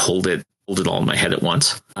kind of hold it all in my head at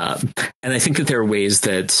once. And I think that there are ways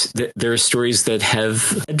that there are stories that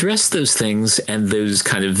have addressed those things and those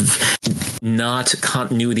kind of not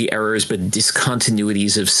continuity errors, but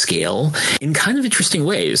discontinuities of scale in kind of interesting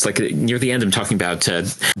ways. Near the end, I'm talking about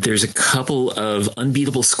there's a couple of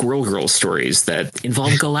Unbeatable Squirrel Girl stories that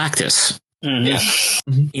involve Galactus.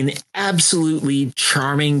 Mm-hmm. In absolutely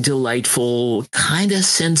charming, delightful, kind of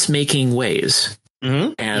sense-making ways.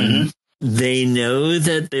 Mm-hmm. And they know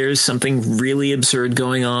that there's something really absurd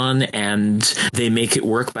going on, and they make it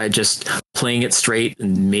work by just playing it straight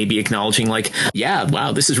and maybe acknowledging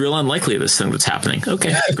wow, this is real unlikely, this thing that's happening.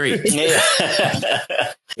 Okay, great.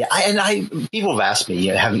 People have asked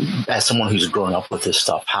me, as someone who's grown up with this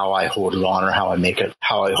stuff, how I hold it on, or how I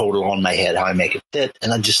hold it on in my head, how I make it fit.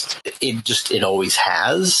 And it always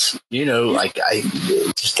has,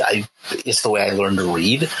 it's the way I learned to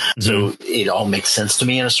read. Mm-hmm. So it all makes sense to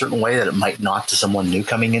me in a certain way that it might not to someone new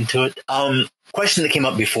coming into it. Question that came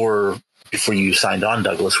up before you signed on,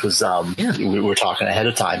 Douglas, was we were talking ahead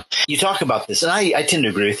of time. You talk about this, and I tend to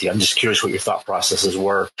agree with you. I'm just curious what your thought processes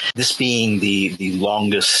were. This being the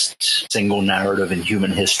longest single narrative in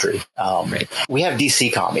human history. Right. We have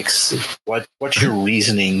DC Comics. What's your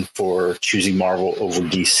reasoning for choosing Marvel over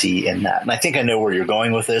DC in that? And I think I know where you're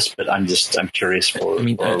going with this, but I'm curious for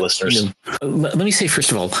our listeners. Let me say,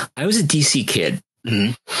 first of all, I was a DC kid.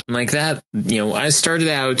 Mm-hmm. Like that, I started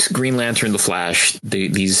out Green Lantern, The Flash.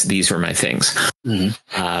 These were my things.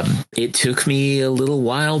 Mm-hmm. It took me a little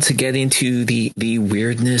while to get into the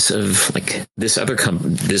weirdness of like this other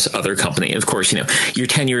company. Of course, you're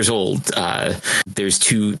 10 years old. There's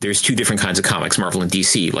two different kinds of comics, Marvel and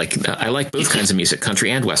DC. Like I like both kinds of music,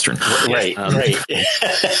 country and Western. Right.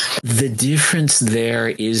 The difference there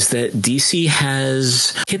is that DC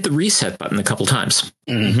has hit the reset button a couple times.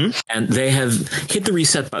 Mm-hmm. And they have hit the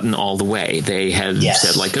reset button all the way. They have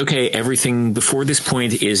said like, okay, everything before this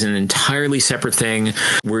point is an entirely separate thing.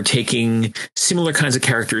 We're taking similar kinds of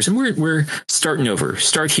characters and we're starting over.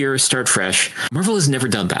 Start here, start fresh. Marvel has never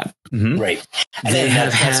done that. Mm-hmm. Right. And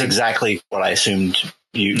that's exactly what I assumed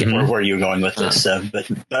where you're going with this.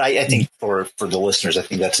 But I think for the listeners, I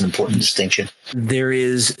think that's an important distinction. There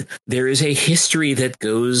is a history that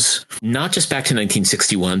goes not just back to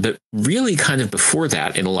 1961, but really kind of before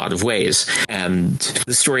that in a lot of ways. And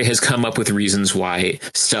the story has come up with reasons why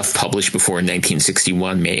stuff published before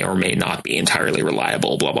 1961 may or may not be entirely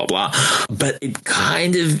reliable, blah, blah, blah. But it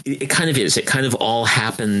kind of is. It kind of all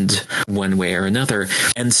happened one way or another.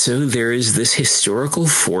 And so there is this historical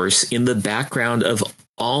force in the background of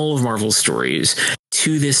all of Marvel's stories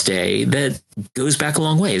to this day that goes back a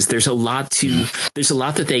long ways. There's a lot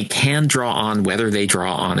that they can draw on, whether they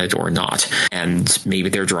draw on it or not. And maybe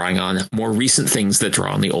they're drawing on more recent things that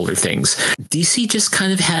draw on the older things. DC just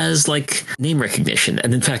kind of has like name recognition.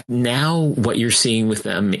 And in fact, now what you're seeing with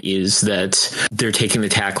them is that they're taking the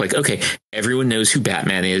tack like, okay, everyone knows who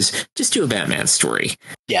Batman is. Just do a Batman story.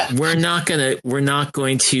 Yeah. We're not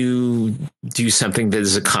going to do something that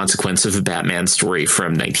is a consequence of a Batman story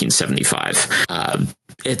from 1975.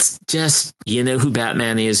 It's just, who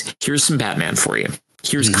Batman is. Here's some Batman for you.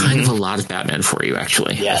 Here's kind of a lot of Batman for you,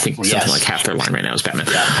 actually. Yeah. I think something like half their line right now is Batman.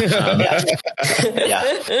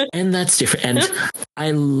 Yeah. And that's different. And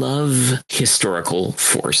I love historical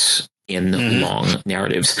force in long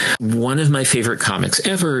narratives. One of my favorite comics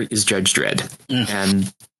ever is Judge Dredd.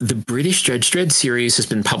 And the British Judge Dredd series has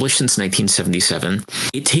been published since 1977.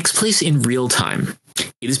 It takes place in real time.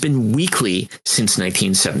 It has been weekly since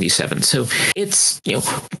 1977. So it's,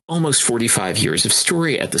 almost 45 years of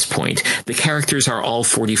story at this point. The characters are all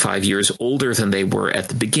 45 years older than they were at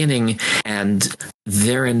the beginning, and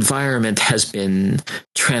their environment has been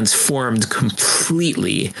transformed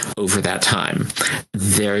completely over that time.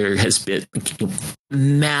 There has been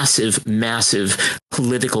massive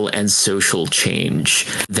political and social change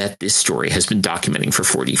that this story has been documenting for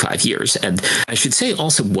 45 years. And I should say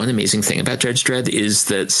also one amazing thing about Judge Dredd is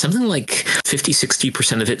that something like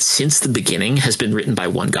 50-60% of it since the beginning has been written by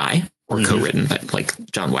one guy or co-written by like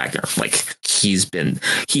John Wagner. Like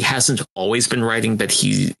he hasn't always been writing, but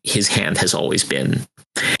his hand has always been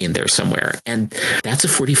in there somewhere. And that's a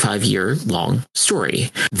 45-year long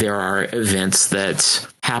story. There are events that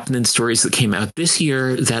happen in stories that came out this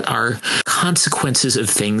year that are consequences of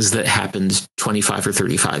things that happened 25 or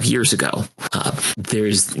 35 years ago.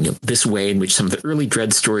 There's this way in which some of the early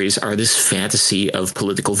Dredd stories are this fantasy of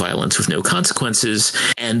political violence with no consequences,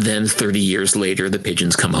 and then 30 years later, the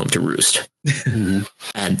pigeons come home to roost.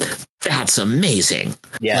 And that's amazing.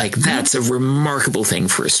 Yeah. Like that's a remarkable thing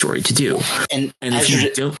for a story to do. And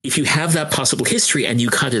if you have that possible history and you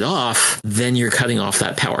cut it off, then you're cutting off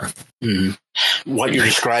that power. What you're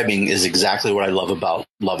describing is exactly what I love about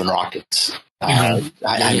Love and Rockets.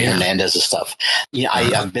 Hernandez's stuff.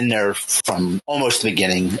 I've been there from almost the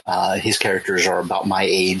beginning. His characters are about my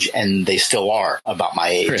age, and they still are about my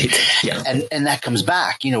age. Right. Yeah. And that comes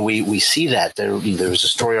back. We see that there was a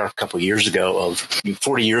story arc a couple of years ago of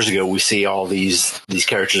 40 years ago. We see all these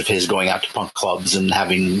characters of his going out to punk clubs and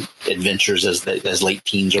having adventures as late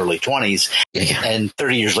teens, early 20s. Yeah. And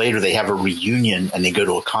 30 years later, they have a reunion and they go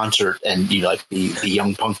to a concert, and the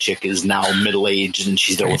young punk chick is now middle aged and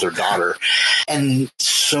she's there with her daughter. And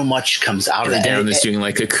so much comes out of that. Darren is doing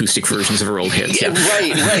like acoustic versions of her old hits. Yeah.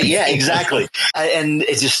 Right. Yeah, exactly. And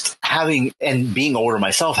it's just being older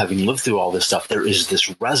myself, having lived through all this stuff, there is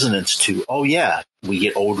this resonance to, oh yeah, we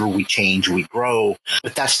get older, we change, we grow,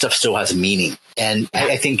 but that stuff still has meaning. And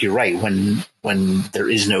I think you're right. When there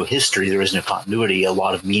is no history, there is no continuity, a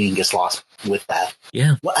lot of meaning gets lost with that.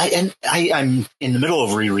 Yeah. Well, I'm in the middle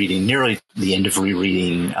of nearly the end of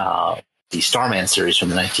rereading, the Starman series from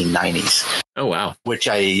the 1990s. Oh, wow. Which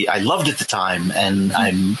I loved at the time. And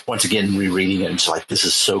I'm once again rereading it. And it's like, this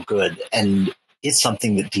is so good. And it's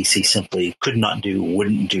something that DC simply could not do,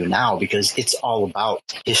 wouldn't do now, because it's all about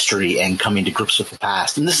history and coming to grips with the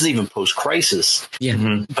past. And this is even post-crisis. Yeah.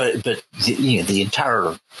 Mm-hmm. But the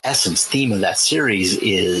entire theme of that series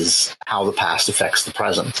is how the past affects the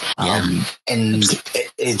present. Yeah. And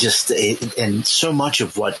and so much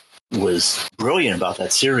of what was brilliant about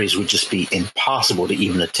that series would just be impossible to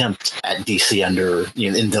even attempt at DC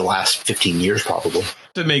in the last 15 years, probably.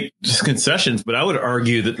 To make just concessions, but I would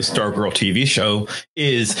argue that the Stargirl TV show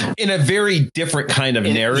is in a very different kind of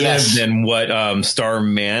narrative than what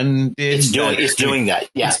Starman did. It's doing that.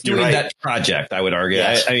 Yeah, it's doing that project. I would argue.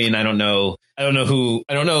 Yes. I mean, I don't know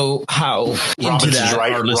how into that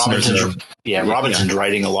our listeners are. Robinson's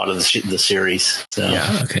writing a lot of the series. So.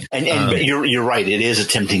 Yeah. Okay. And you're right. It is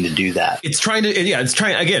attempting to do that. It's trying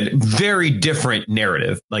again, very different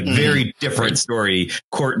narrative, like very different story.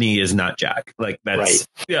 Courtney is not Jack. Like that's right.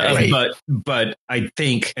 Yeah. Right. But I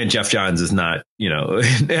think, and Jeff Johns is not,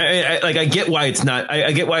 I get why it's not,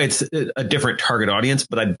 I get why it's a different target audience,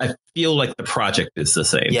 but I feel like the project is the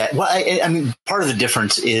same. Yeah. Well, I mean, part of the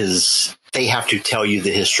difference is they have to tell you the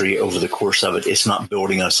history over the course of it. It's not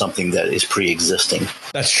building on something that is pre-existing.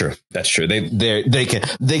 That's true. They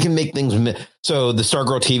can make things. So the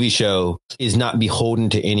Stargirl TV show is not beholden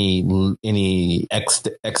to any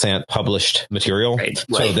ex-ante published material. Right.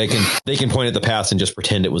 So they can point at the past and just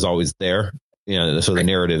pretend it was always there. So the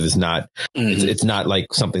narrative is not, it's not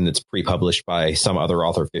like something that's pre-published by some other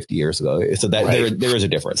author 50 years ago. So that there is a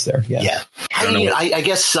difference there. Yeah. I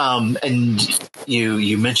guess, and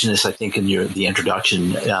you mentioned this, I think, in the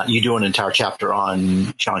introduction, you do an entire chapter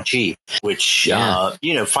on Shang-Chi, which,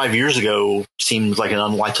 5 years ago seemed like an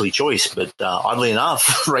unlikely choice, but oddly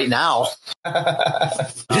enough, right now.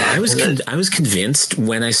 I was convinced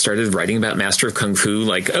when I started writing about Master of Kung Fu,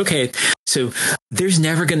 like, okay, so there's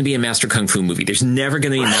never going to be a Master Kung Fu movie. There's never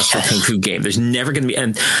going to be a Master Kung Fu game. There's never going to be.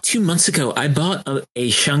 And 2 months ago, I bought a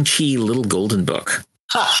Shang-Chi Little Golden book.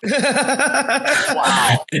 Wow.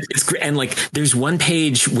 It's great. And like, there's one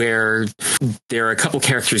page where there are a couple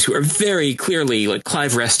characters who are very clearly like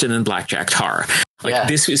Clive Reston and Blackjack Tar. Like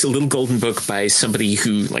this was a Little Golden book by somebody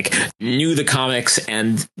who like knew the comics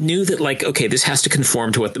and knew that like, okay, this has to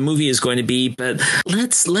conform to what the movie is going to be, but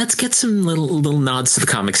let's get some little nods to the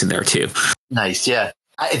comics in there too. Nice. Yeah.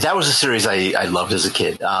 That was a series I loved as a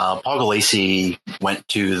kid. Paul Gulacy went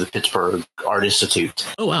to the Pittsburgh Art Institute.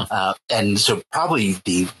 Oh, wow. And so probably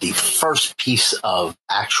the first piece of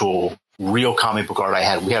actual real comic book art I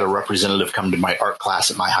had, we had a representative come to my art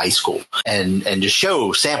class at my high school and just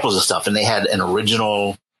show samples of stuff. And they had an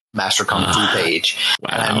original Master Kung Fu page. Wow.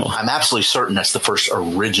 And I'm absolutely certain that's the first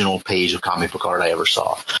original page of comic book art I ever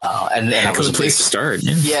saw. And I was a place to start.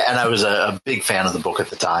 Yeah. And I was a big fan of the book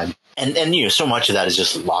at the time. And so much of that is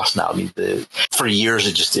just lost now. I mean, for years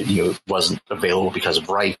it just wasn't available because of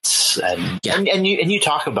rights, and you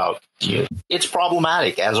talk about it's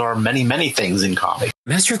problematic, as are many things in comics.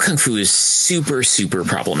 Master of Kung Fu is super, super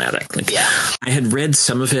problematic. Like, I had read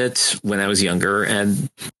some of it when I was younger and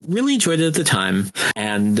really enjoyed it at the time.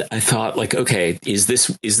 And I thought, like, okay, is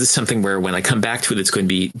this something where when I come back to it, it's going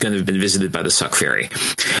to have been visited by the Suck Fairy?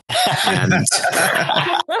 And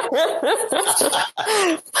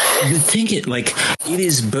the thing is, like, it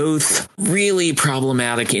is both really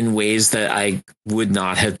problematic in ways that I would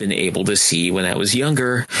not have been able to see when I was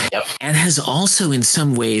younger, and has also in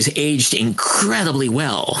some ways aged incredibly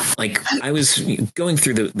well. Like, I was going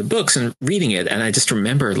through the books and reading it, and I just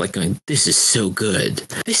remember like going, this is so good.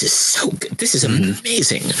 This is so good. This is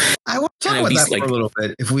amazing. I want to talk about that for a little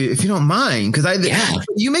bit, if you don't mind, because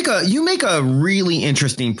you make a really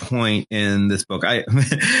interesting point in this book.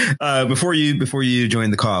 Before you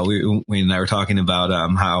joined the call, Wayne and I were talking about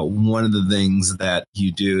how one of the things that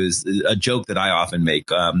you do is a joke that I often make,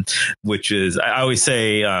 which is I always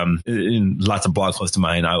say in lots of blog posts of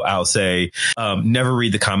mine, I'll say never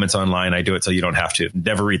read the comments online. I do it so you don't have to.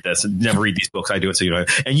 Never read this. Never read these books. I do it so you don't.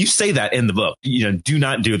 And you say that in the book. Do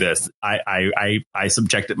not do this. I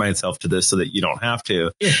subjected myself to this so that you don't have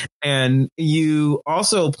to. Yeah. And you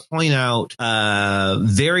also point out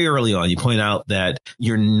very early on, you point out that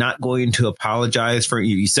you're not going to apologize for.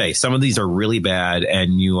 You say some of these are really bad,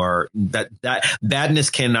 and you are that badness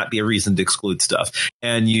cannot be a reason to exclude stuff.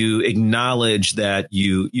 And you acknowledge that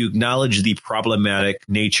you acknowledge the problematic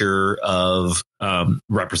nature of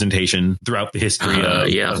representation throughout the history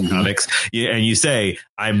of comics. And you say,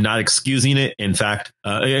 I'm not excusing it. In fact,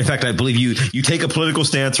 I believe you take a political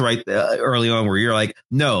stance right early on where you're like,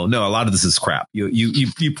 no, a lot of this is crap.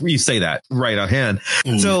 You say that right on hand.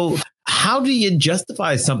 So how do you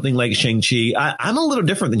justify something like Shang-Chi? I'm a little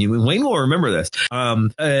different than you. Wayne will remember this.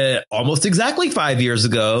 Almost exactly 5 years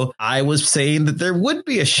ago, I was saying that there would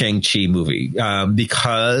be a Shang-Chi movie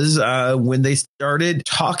because when they started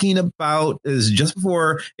talking about, it was just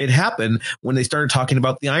before it happened, when they started talking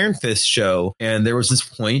about the Iron Fist show. And there was this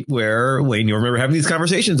point where, Wayne, you remember having these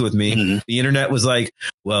conversations with me. Mm-hmm. The internet was like,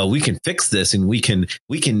 well, we can fix this and we can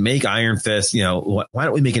make Iron Fist, why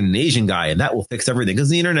don't we make an Asian guy and that will fix everything? Because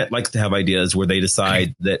the internet likes to have ideas where they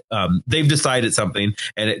decide that they've decided something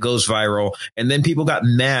and it goes viral. And then people got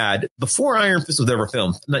mad before Iron Fist was ever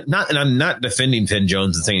filmed. And I'm not defending Finn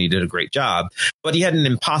Jones and saying he did a great job, but he had an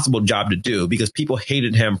impossible job to do because people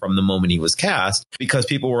hated him from the moment he was cast, because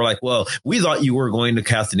people were like, well, we thought you were going to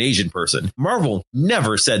cast an Asian person. Marvel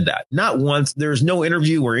never said that. Not once. There's no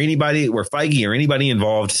interview where Feige or anybody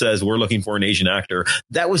involved says we're looking for an Asian actor.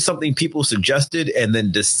 That was something people suggested and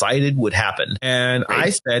then decided would happen. And right. I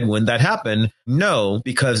said when that happened, no,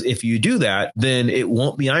 because if you do that, then it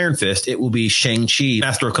won't be Iron Fist. It will be Shang-Chi,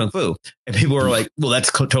 Master of Kung Fu. And people are like, well,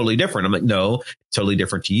 that's totally different. I'm like, no, it's totally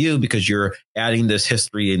different to you because you're adding this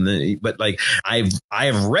history but like I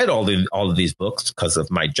have read all of these books because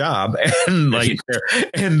of my job, and like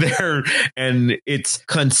and it's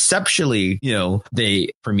conceptually, they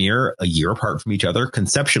premiere a year apart from each other.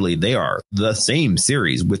 Conceptually, they are the same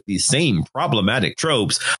series with the same problematic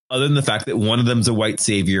tropes, other than the fact that one of them's a white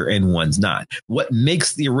savior and one's not. What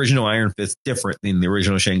makes the original Iron Fist different than the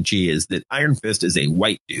original Shang-Chi is that Iron Fist is a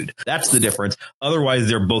white dude. That's the difference. Otherwise,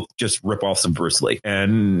 they're both just ripoffs of Bruce Lee,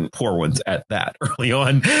 and poor ones at that early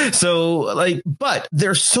on. So but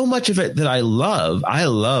there's so much of it that I love. I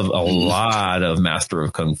love a lot of Master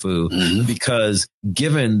of Kung Fu because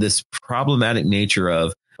given this problematic nature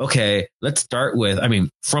of, okay, let's start with,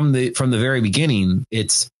 from the very beginning,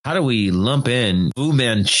 it's how do we lump in Fu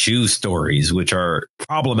Manchu stories, which are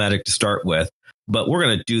problematic to start with. But we're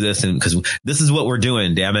going to do this because this is what we're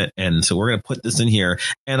doing, damn it. And so we're going to put this in here.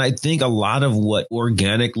 And I think a lot of what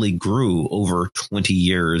organically grew over 20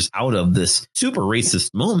 years out of this super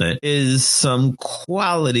racist moment is some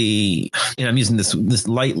quality. And I'm using this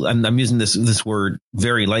I'm using this word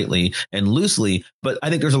very lightly and loosely, but I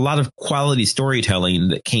think there's a lot of quality storytelling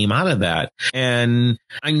that came out of that. And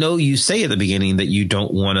I know you say at the beginning that you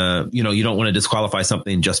don't want to disqualify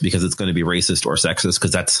something just because it's going to be racist or sexist,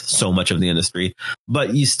 because that's so much of the industry.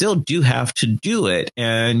 But you still do have to do it.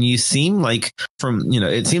 And you seem like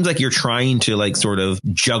it seems like you're trying to sort of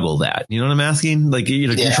juggle that. You know what I'm asking?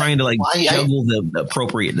 You're trying to juggle the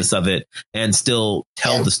appropriateness of it and still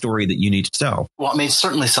tell the story that you need to tell. Well, it's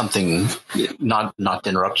certainly something, not to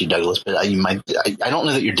interrupt you, Douglas, but I don't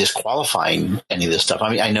know that you're disqualifying any of this stuff.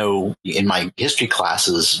 I know in my history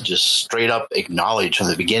classes, just straight up acknowledge from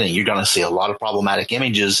the beginning, you're going to see a lot of problematic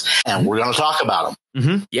images and we're going to talk about them.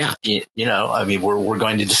 Mm-hmm. Yeah. We're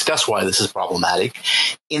going to discuss why this is problematic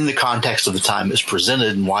in the context of the time it's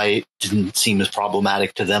presented and why it didn't seem as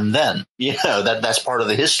problematic to them then. That's part of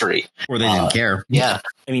the history. Or they didn't care. Yeah.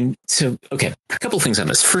 Okay, a couple of things on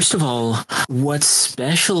this. First of all,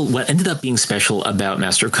 what ended up being special about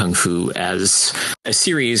Master of Kung Fu as a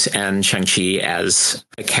series and Shang-Chi as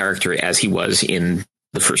a character as he was in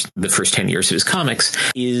the first 10 years of his comics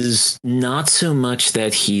is not so much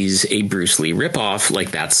that he's a Bruce Lee ripoff,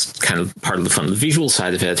 that's kind of part of the fun of the visual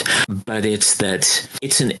side of it, but it's that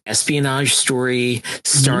it's an espionage story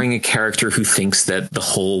starring a character who thinks that the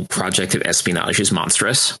whole project of espionage is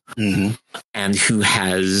monstrous and who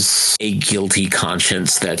has a guilty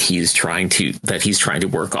conscience that he's trying to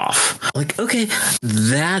work off. Okay,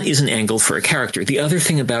 that is an angle for a character. The other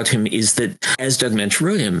thing about him is that, as Doug Moench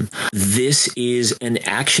wrote him, this is an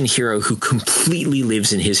action hero who completely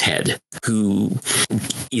lives in his head, who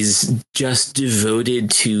is just devoted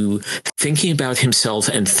to thinking about himself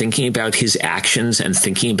and thinking about his actions and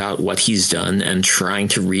thinking about what he's done and trying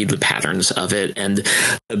to read the patterns of it and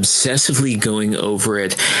obsessively going over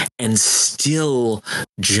it and still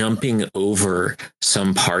jumping over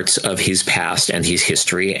some parts of his past and his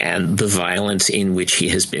history and the violence in which he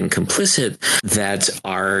has been complicit that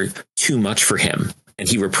are too much for him. And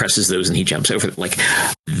he represses those and he jumps over them.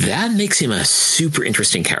 That makes him a super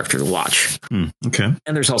interesting character to watch. Okay.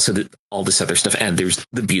 And there's also all this other stuff. And there's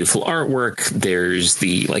the beautiful artwork. There's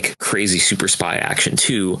the crazy super spy action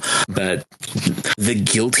too. But the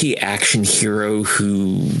guilty action hero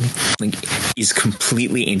who is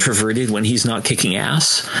completely introverted when he's not kicking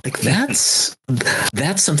ass.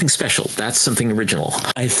 That's something special. That's something original.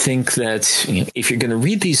 I think that if you're going to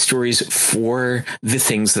read these stories for the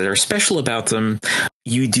things that are special about them,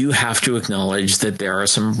 you do have to acknowledge that there are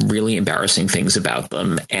some really embarrassing things about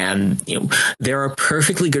them. And, there are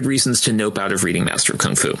perfectly good reasons to nope out of reading Master of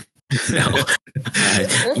Kung Fu. No,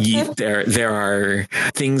 there are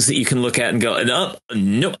things that you can look at and go,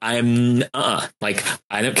 no, I'm like,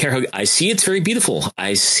 I don't care how I see it's very beautiful.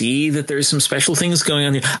 I see that there's some special things going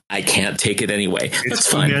on here. I can't take it anyway. That's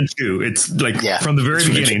fine. Fu Manchu. It's like from the very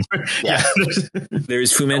beginning.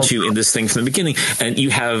 There's Fu Manchu in this thing from the beginning, and you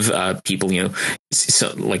have people,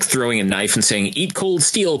 like throwing a knife and saying, "Eat cold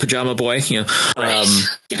steel, pajama boy."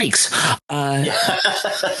 Yikes.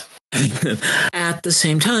 At the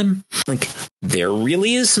same time, like, there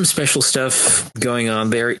really is some special stuff going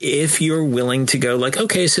on there if you're willing to go like,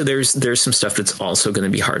 okay, so there's some stuff that's also going to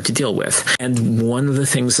be hard to deal with. And one of the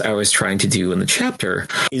things I was trying to do in the chapter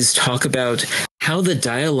is talk about how the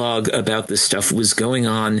dialogue about this stuff was going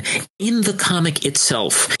on in the comic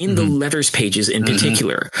itself, in the letters pages in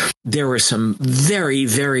particular. There were some very,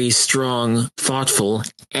 very strong, thoughtful,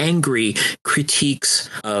 angry critiques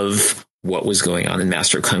of what was going on in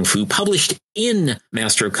Master of Kung Fu, published in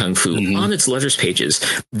Master of Kung Fu on its letters pages.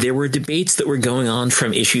 There were debates that were going on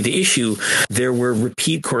from issue to issue. There were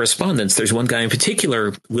repeat correspondence. There's one guy in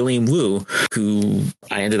particular, William Wu, who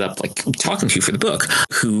I ended up like talking to for the book,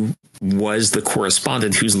 who was the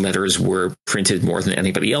correspondent whose letters were printed more than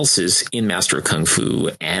anybody else's in Master of Kung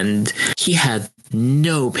Fu. And he had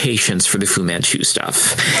no patience for the Fu Manchu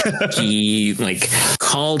stuff. He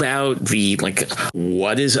called out the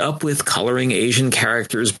what is up with coloring Asian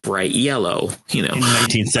characters bright yellow, in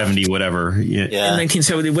 1970, whatever. Yeah. In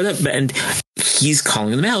 1970, whatever. And he's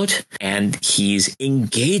calling them out and he's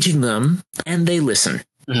engaging them and they listen.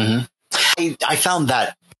 I found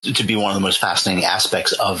that to be one of the most fascinating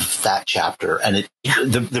aspects of that chapter. And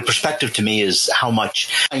the perspective to me is how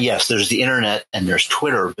much, yes, there's the internet and there's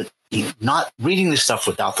Twitter, but not reading this stuff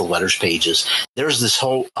without the letters pages, there's this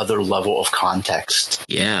whole other level of context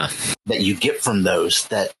that you get from those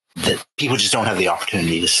that people just don't have the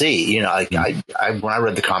opportunity to see. When I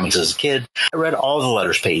read the comics as a kid, I read all the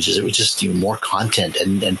letters pages. It was just more content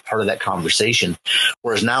and part of that conversation.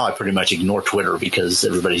 Whereas now I pretty much ignore Twitter because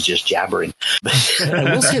everybody's just jabbering.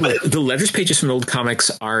 I will say that the letters pages from old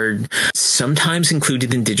comics are sometimes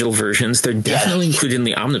included in digital versions. They're definitely included in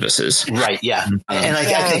the omnibuses. Right, yeah. And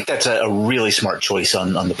I think that's a really smart choice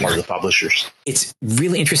on the part of the publishers. It's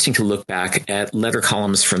really interesting to look back at letter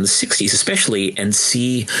columns from the 60s especially and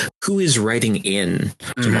see who is writing in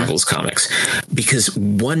to Marvel's comics, because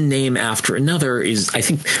one name after another is, I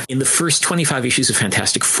think, in the first 25 issues of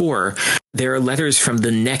Fantastic Four, there are letters from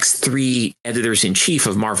the next 3 editors-in-chief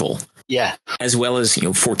of Marvel. Yeah. As well as,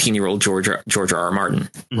 14-year-old George R.R. Martin.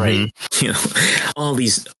 Right. All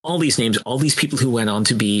these names, all these people who went on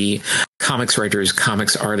to be comics writers,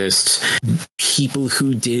 comics artists, people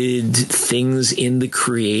who did things in the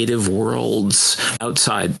creative worlds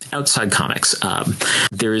outside comics.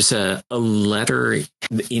 There's a letter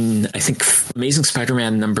in, I think, Amazing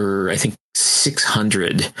Spider-Man number,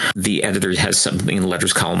 600. The editor has something in the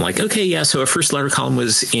letters column like, okay, yeah, so our first letter column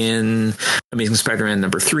was in Amazing Spider-Man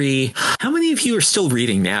number 3. How many of you are still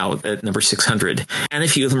reading now at number 600? And a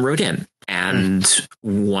few of them wrote in. And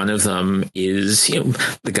one of them is,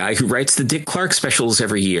 the guy who writes the Dick Clark specials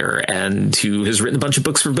every year and who has written a bunch of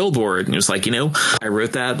books for Billboard. And he was like, I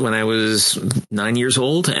wrote that when I was 9 years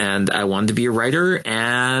old and I wanted to be a writer.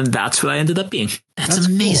 And that's what I ended up being. That's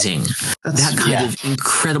amazing. Cool. That kind of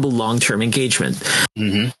incredible long-term engagement.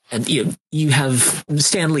 And you have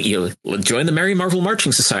Stanley, join the Merry Marvel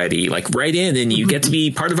Marching Society, write in and you get to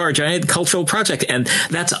be part of our giant cultural project. And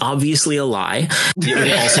that's obviously a lie.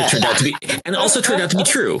 It also turned out to be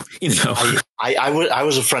true. I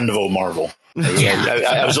was a friend of old Marvel.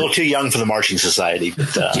 I was a little too young for the Marching Society.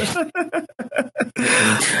 But,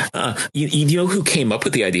 you know who came up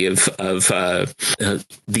with the idea of the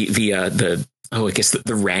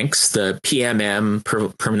ranks, the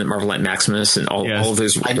PMM, Permanent Marvelite Maximus, and all of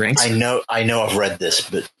those ranks. I know I've read this,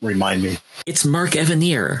 but remind me. It's Mark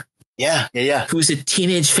Evanier. Yeah. Who was a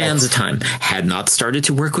teenage fan at the time, had not started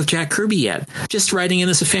to work with Jack Kirby yet, just writing in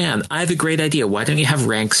as a fan. I have a great idea. Why don't you have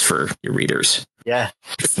ranks for your readers? Yeah.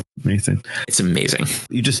 Amazing. It's amazing.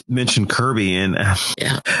 You just mentioned Kirby and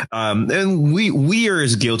and we are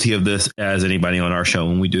as guilty of this as anybody on our show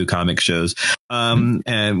when we do comic shows.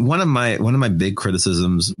 And one of my big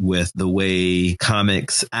criticisms with the way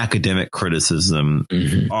comics academic criticism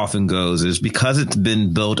often goes is because it's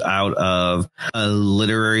been built out of a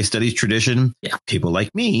literary studies tradition. Yeah. People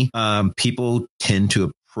like me, people tend to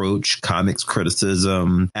approach comics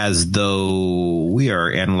criticism as though we are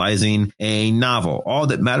analyzing a novel. All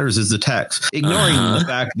that matters is the text, ignoring the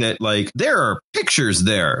fact that there are pictures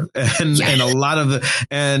there and a lot of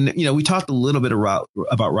we talked a little bit about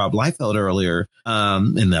Rob Liefeld earlier.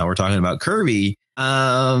 And now we're talking about Kirby.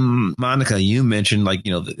 Monica, you mentioned like,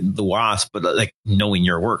 you know, the Wasp, but like knowing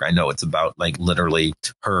your work, I know it's about like literally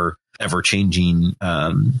her ever-changing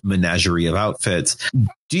menagerie of outfits.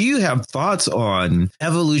 Do you have thoughts on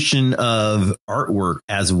evolution of artwork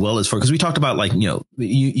as well as because we talked about like, you know,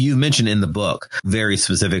 you mentioned in the book very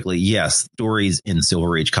specifically, yes, stories in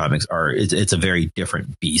Silver Age comics it's a very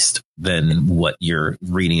different beast than what you're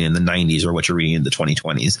reading in the 90s or what you're reading in the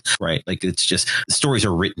 2020s, right? Like it's just stories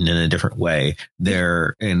are written in a different way.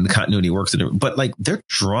 They're and the continuity works, but like they're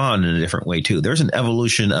drawn in a different way too. There's an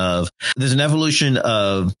evolution of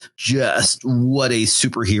just what a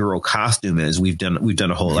superhero costume is. We've done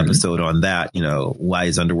a whole episode on that. You know, why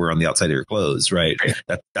is underwear on the outside of your clothes? Right.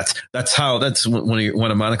 That's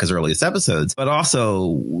one of Monica's earliest episodes. But also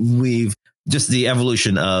we've just the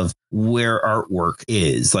evolution of where artwork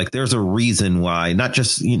is. Like there's a reason why not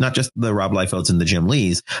just the Rob Liefelds and the Jim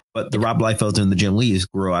Lees, but the Rob Liefelds and the Jim Lees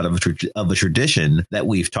grow out of a tradition that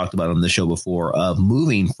we've talked about on the show before of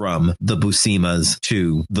moving from the Buscemas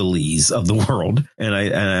to the Lees of the world. And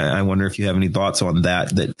I wonder if you have any thoughts on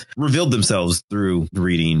that revealed themselves through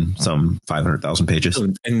reading some 500,000 pages.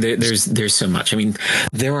 And there's so much. I mean,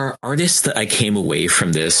 there are artists that I came away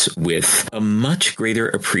from this with a much greater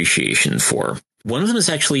appreciation for. One of them is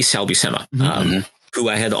actually Sal Buscema, who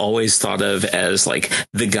I had always thought of as like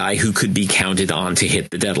the guy who could be counted on to hit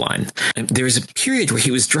the deadline. And there was a period where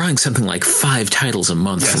he was drawing something like 5 titles a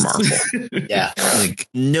month for Marvel. Yeah. Like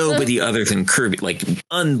nobody other than Kirby, like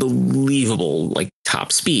unbelievable, like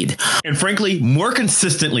top speed. And frankly, more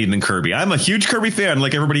consistently than Kirby. I'm a huge Kirby fan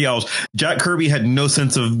like everybody else. Jack Kirby had no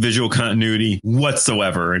sense of visual continuity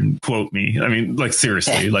whatsoever. And quote me. I mean, like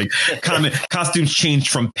seriously, like costumes changed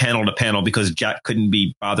from panel to panel because Jack couldn't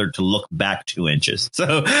be bothered to look back 2 inches.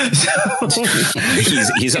 So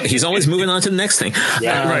he's always moving on to the next thing.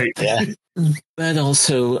 Yeah, right. Yeah. But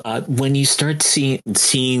also, when you start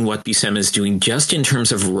seeing what Buscema is doing just in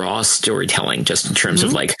terms of raw storytelling, just in terms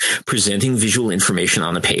of like presenting visual information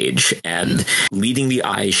on a page and leading the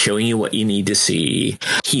eye, showing you what you need to see,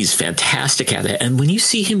 he's fantastic at it. And when you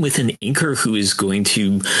see him with an inker who is going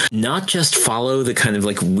to not just follow the kind of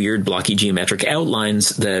like weird blocky geometric outlines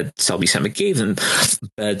that Sal Buscema gave him,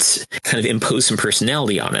 but kind of impose some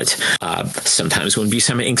personality on it. Sometimes when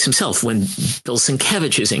Buscema inks himself, when Bill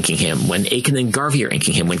Sienkiewicz is inking him, when Aiken and Garvey are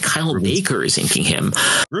inking him, when Kyle Baker is inking him.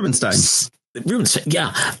 Rubenstein,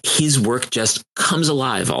 yeah, his work just comes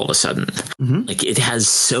alive all of a sudden. Like it has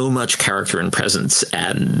so much character and presence,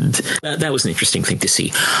 and that was an interesting thing to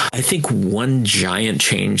see. I think one giant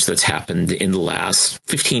change that's happened in the last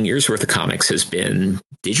 15 years worth of comics has been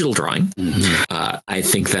digital drawing. I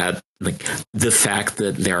think that like the fact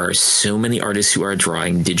that there are so many artists who are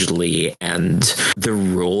drawing digitally and the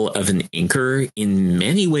role of an inker in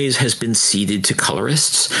many ways has been ceded to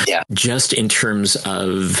colorists, just in terms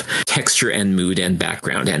of texture and mood and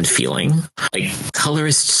background and feeling. Like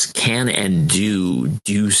colorists can and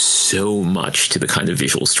do so much to the kind of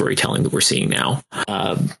visual storytelling that we're seeing now.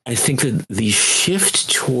 I think that the shift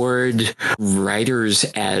toward writers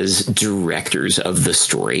as directors of the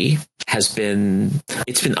story has been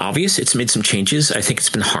obvious. It's made some changes. I think it's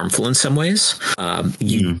been harmful in some ways.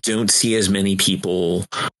 You don't see as many people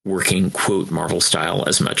working, quote, Marvel style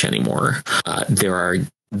as much anymore. There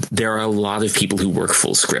are a lot of people who work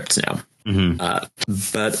full scripts now.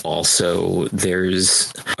 But also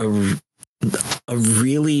there's a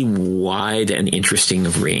really wide and interesting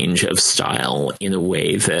range of style in a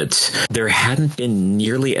way that there hadn't been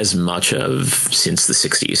nearly as much of since the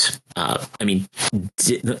 60s. I mean,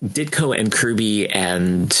 Ditko and Kirby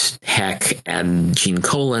and Heck and Gene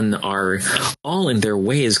Colan are all in their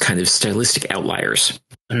ways kind of stylistic outliers.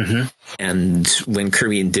 And when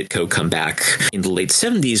Kirby and Ditko come back in the late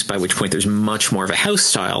 70s, by which point there's much more of a house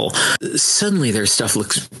style, suddenly their stuff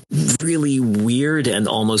looks really weird and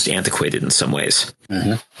almost antiquated in some ways.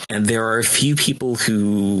 And there are a few people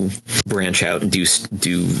who branch out and do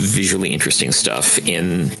visually interesting stuff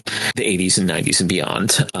in the 80s and 90s and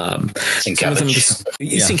beyond.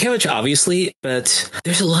 Sienkiewicz, obviously, but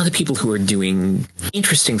there's a lot of people who are doing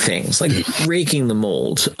interesting things, like breaking the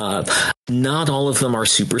mold. Not all of them are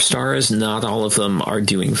superstars. Not all of them are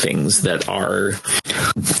doing things that are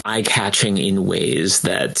eye-catching in ways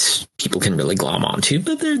that people can really glom onto.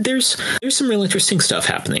 But there's some real interesting stuff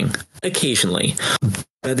happening occasionally.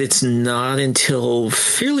 But it's not until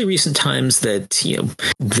fairly recent times that, you know,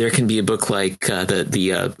 there can be a book like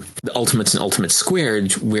the Ultimates and Ultimates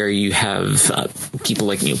Squared, where you have people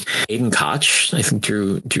like, you know, Aidan Koch, I think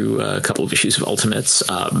drew a couple of issues of Ultimates.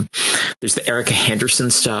 There's the Erica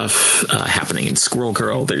Henderson stuff happening in Squirrel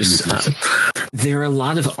Girl. There's there are a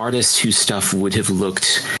lot of artists whose stuff would have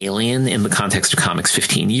looked alien in the context of comics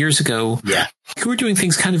 15 years ago. Yeah. Who are doing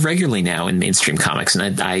things kind of regularly now in mainstream comics.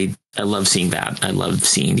 And I love seeing that. I love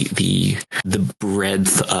seeing the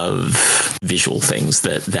breadth of visual things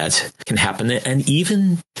that can happen. And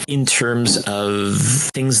even in terms of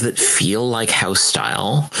things that feel like house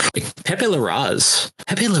style, like Pepe Larraz.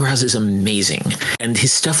 Pepe Larraz is amazing. And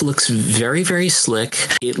his stuff looks very, very slick.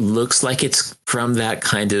 It looks like it's from that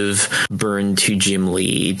kind of Byrne to Jim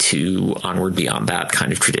Lee to Onward Beyond that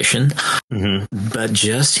kind of tradition. Mm-hmm. But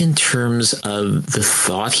just in terms of the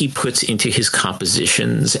thought he puts into his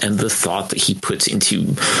compositions and the thought that he puts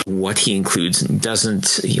into what he includes and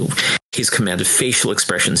doesn't, his command of facial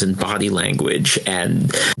expressions and body language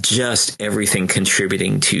and just everything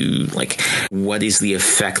contributing to like what is the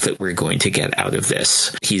effect that we're going to get out of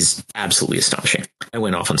this. He's absolutely astonishing. I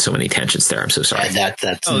went off on so many tangents there. I'm so sorry.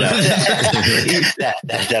 That's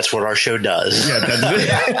what our show does.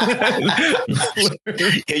 Yeah,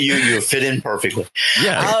 you fit in perfectly.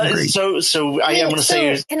 Yeah. So I am going to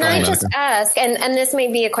say. Can I just ask, and this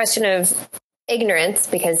may be a question of ignorance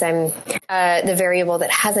because I'm the variable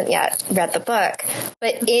that hasn't yet read the book,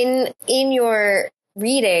 but in your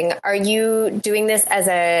reading, are you doing this as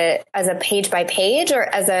a page by page or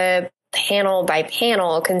as a panel by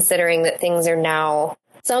panel, considering that things are now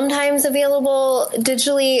sometimes available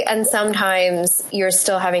digitally and sometimes you're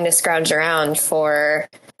still having to scrounge around for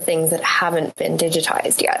things that haven't been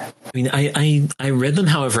digitized yet? I mean, I read them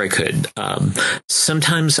however I could.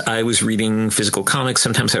 Sometimes I was reading physical comics.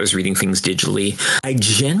 Sometimes I was reading things digitally. I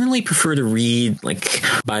generally prefer to read like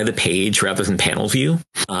by the page rather than panel view.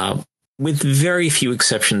 With very few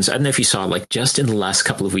exceptions. I don't know if you saw, like, just in the last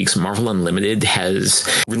couple of weeks, Marvel Unlimited has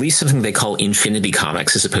released something they call Infinity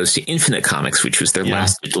Comics as opposed to Infinite Comics, which was their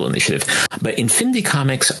last digital initiative. But Infinity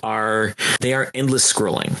Comics are endless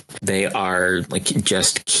scrolling. They are like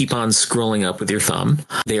just keep on scrolling up with your thumb.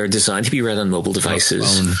 They are designed to be read on mobile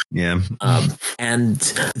devices. And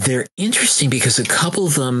they're interesting because a couple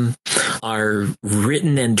of them are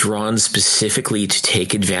written and drawn specifically to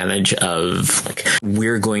take advantage of, like,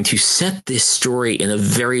 we're going to set this story in a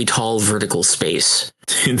very tall vertical space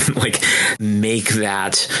to like make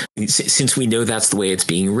that, since we know that's the way it's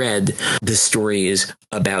being read, the story is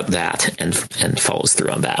about that and follows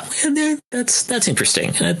through on that. And that's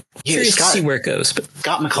interesting. I'm curious to see where it goes. But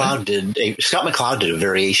Scott McCloud did a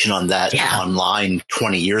variation on that online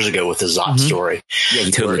 20 years ago with the Zot story. Yeah,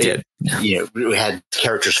 he totally did. We had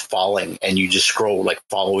characters falling and you just scroll like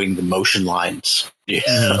following the motion lines.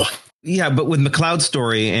 Yeah, but with McCloud's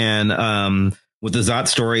story and with the Zot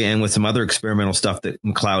story and with some other experimental stuff that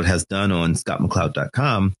McCloud has done on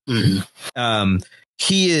scottmccloud.com,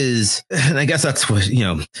 he is, and I guess that's what, he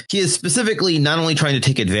is specifically not only trying to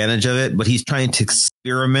take advantage of it, but he's trying to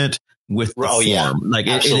experiment with the form. Yeah, like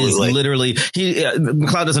it is literally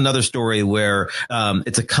McCloud does another story where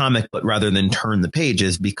it's a comic, but rather than turn the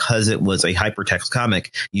pages, because it was a hypertext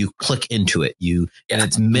comic, you click into it, and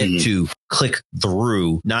it's meant to click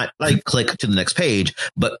through, not like click to the next page,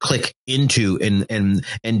 but click into and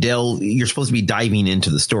you're supposed to be diving into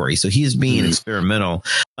the story. So he's being experimental.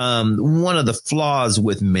 One of the flaws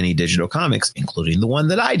with many digital comics, including the one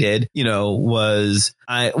that I did, was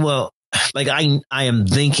I am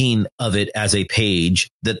thinking of it as a page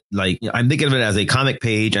that, like, I'm thinking of it as a comic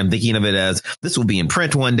page. I'm thinking of it as this will be in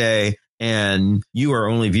print one day. And you are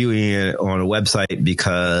only viewing it on a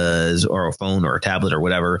website or a phone or a tablet or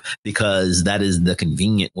whatever, because that is the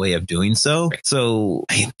convenient way of doing so. So,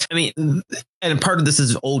 I mean, and part of this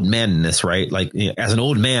is old manness, right? Like, as an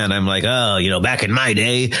old man, I'm like, back in my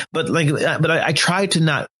day, but I try to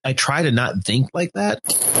not think like that.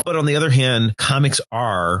 But on the other hand, comics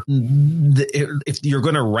are, if you're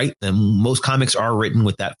going to write them, most comics are written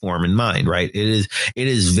with that form in mind, right? It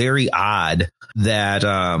is very odd that,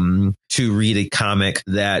 to read a comic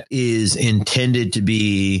that is intended to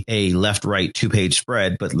be a left-right 2-page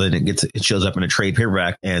spread, but then it shows up in a trade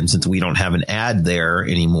paperback. And since we don't have an ad there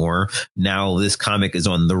anymore, now this comic is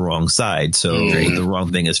on the wrong side. So the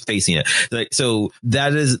wrong thing is facing it. So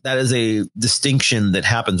that is a distinction that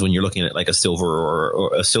happens when you're looking at like a silver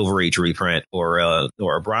or a Silver Age reprint or a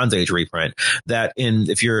Bronze Age reprint. That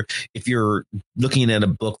if you're looking at a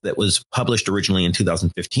book that was published originally in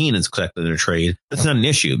 2015 and is collected in a trade, that's not an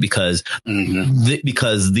issue because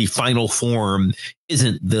the final form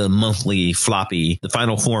isn't the monthly floppy. The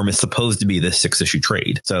final form is supposed to be the 6-issue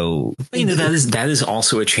trade. So that is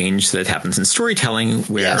also a change that happens in storytelling,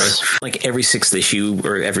 where like every 6th issue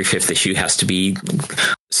or every 5th issue has to be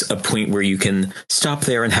a point where you can stop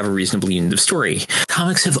there and have a reasonably unit of story.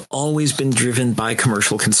 Comics have always been driven by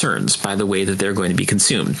commercial concerns, by the way that they're going to be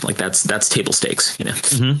consumed. Like that's table stakes, you know.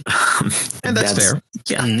 Mm-hmm. And that's fair.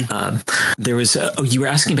 Yeah. Mm-hmm. There was you were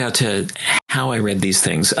asking about how I read these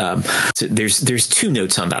things. So there's two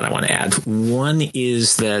notes on that I want to add. One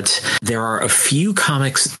is that there are a few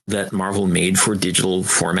comics that Marvel made for digital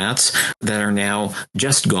formats that are now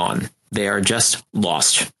just gone. They are just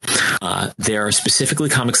lost. There are specifically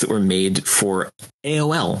comics that were made for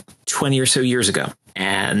AOL 20 or so years ago.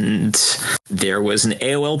 And there was an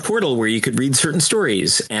AOL portal where you could read certain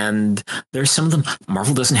stories. And there's some of them.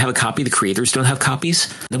 Marvel doesn't have a copy. The creators don't have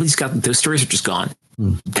copies. Nobody's got those stories are just gone.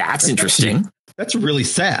 That's interesting. That's really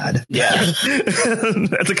sad. Yeah.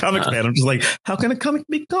 As a comic fan, I'm just like, how can a comic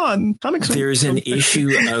be gone? There's an issue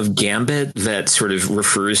of Gambit that sort of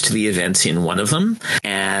refers to the events in one of them.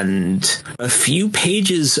 And a few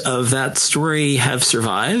pages of that story have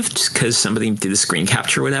survived because somebody did a screen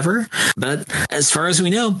capture or whatever. But as far as we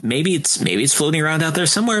know, maybe it's floating around out there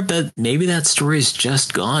somewhere, but maybe that story is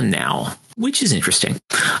just gone now, which is interesting.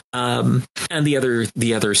 And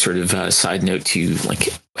the other sort of side note to like,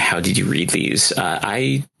 how did you read these?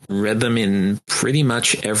 I read them in pretty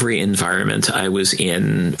much every environment I was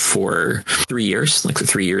in for 3 years, like the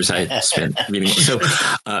 3 years I spent reading. So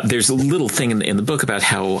there's a little thing in the book about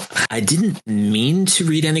how I didn't mean to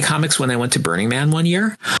read any comics when I went to Burning Man one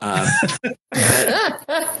year.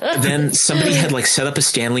 Then somebody had like set up a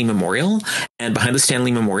Stan Lee memorial, and behind the Stan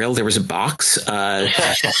Lee memorial there was a box,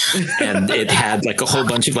 and it had like a whole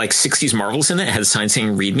bunch of like 60s Marvels in it. It had a sign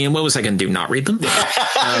saying "Read me," and what was I going to do? Not read them?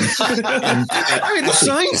 I mean, the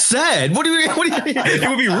sign said, "What do you? It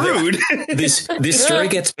would be rude." This story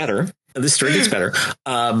gets better.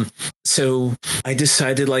 So I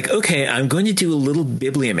decided, like, okay, I'm going to do a little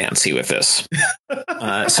bibliomancy with this.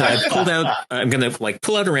 So I'm going to like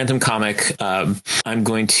pull out a random comic. I'm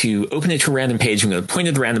going to open it to a random page. I'm going to point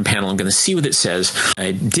at the random panel. I'm going to see what it says.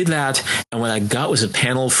 I did that. And what I got was a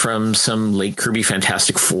panel from some late Kirby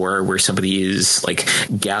Fantastic Four where somebody is like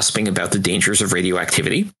gasping about the dangers of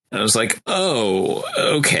radioactivity. And I was like, oh,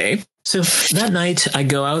 okay. So that night I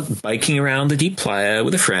go out biking around the Deep Playa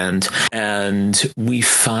with a friend, and we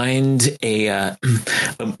find a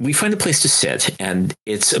place to sit, and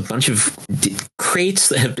it's a bunch of crates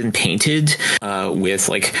that have been painted with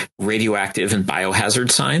like radioactive and biohazard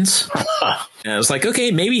signs. And I was like,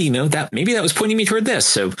 okay, maybe that was pointing me toward this.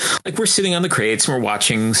 So like we're sitting on the crates and we're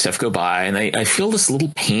watching stuff go by, and I feel this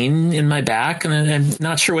little pain in my back, and I'm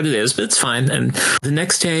not sure what it is, but it's fine. And the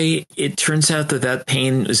next day it turns out that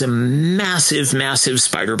pain is a massive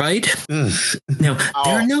spider bite. Now,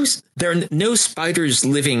 there are no spiders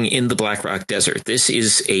living in the Black Rock Desert. This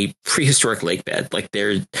is a prehistoric lake bed. Like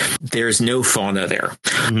there's no fauna there.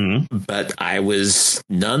 Mm-hmm. But I was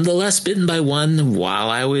nonetheless bitten by one while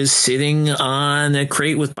I was sitting on a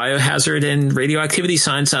crate with biohazard and radioactivity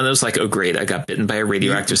signs on. I was like, oh great, I got bitten by a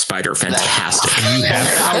radioactive spider. Fantastic. You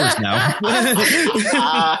have powers now.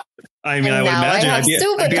 I mean, I would imagine I'd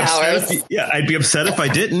be upset if I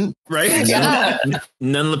didn't, right? Yeah.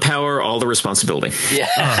 None of the power, all the responsibility. Yeah.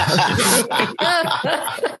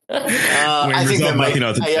 I think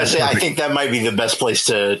that might be the best place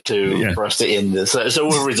for us to end this. So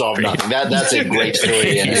we'll resolve nothing. That's a great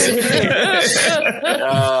story.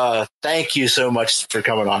 Thank you so much for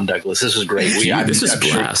coming on, Douglas. This was great. This was a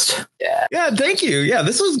blast. Yeah, thank you. Yeah,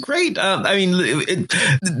 this was great. I mean,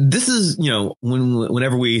 this is,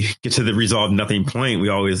 whenever we get to the resolve nothing point, we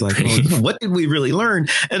always like, what did we really learn?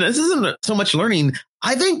 And this isn't so much learning.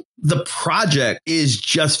 I think the project is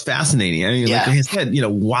just fascinating. I mean, like I said,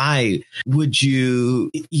 why would you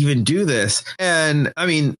even do this? And I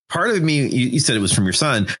mean, part of me, you said it was from your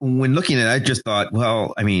son. When looking at it, I just thought,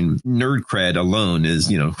 well, I mean, nerd cred alone is,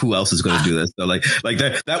 who else is going to do this? So like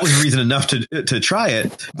that was reason enough to try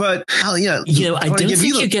it. But I don't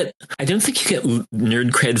think you get nerd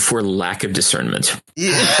cred for lack of discernment.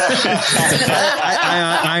 Yeah.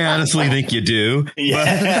 I honestly think you do.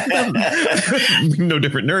 Yeah. No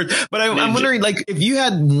different nerds, but I'm wondering, like, if you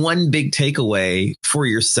had one big takeaway for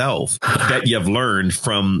yourself that you've learned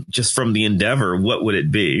from the endeavor, what would it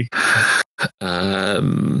be?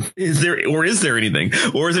 Is there anything,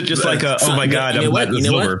 or is it just like oh my god, I'm glad this is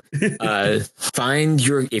over?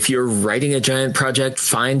 If you're writing a giant project,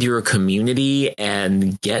 find your community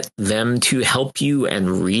and get them to help you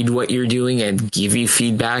and read what you're doing and give you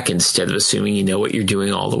feedback instead of assuming you know what you're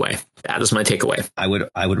doing all the way. that is my takeaway. I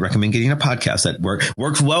would recommend getting a podcast that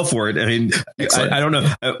works well for it. I mean, I don't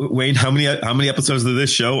know, Wayne, how many episodes of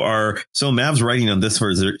this show are Mav's writing on this for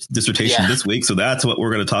his dissertation this week. So that's what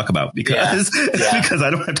we're going to talk about because I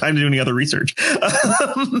don't have time to do any other research.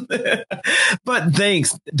 But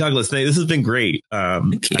thanks, Douglas. This has been great.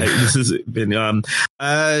 This has been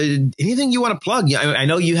anything you want to plug? I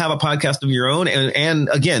know you have a podcast of your own, and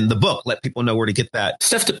again, the book. Let people know where to get that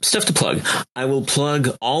stuff to plug. I will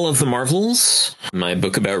plug all of the Marvels, my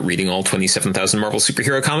book about reading all 27,000 Marvel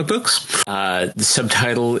superhero comic books. The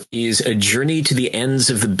subtitle is A Journey to the Ends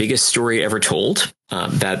of the Biggest Story Ever Told.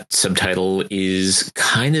 That subtitle is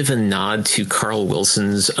kind of a nod to Carl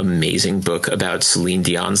Wilson's amazing book about Celine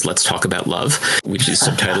Dion's Let's Talk About Love, which is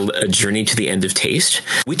subtitled A Journey to the End of Taste,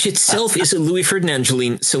 which itself is a Louis Ferdinand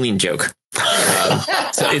Celine joke. So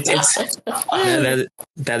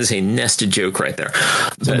that is a nested joke right there.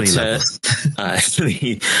 But,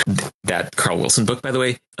 that Carl Wilson book, by the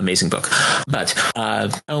way, amazing book. But I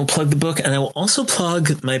will plug the book, and I will also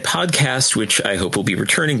plug my podcast, which I hope will be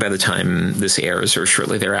returning by the time this airs or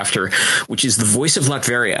shortly thereafter, which is The Voice of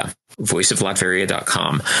Latveria,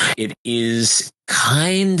 voiceoflatveria.com. It is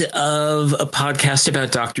kind of a podcast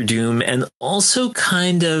about Doctor Doom and also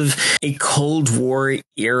kind of a Cold War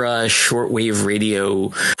era shortwave radio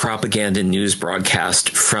propaganda news broadcast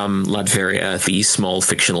from Latveria, the small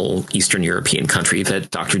fictional Eastern European country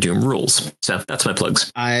that Doctor Doom rules. So that's my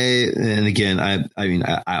plugs. I'll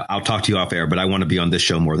talk to you off air, but I want to be on this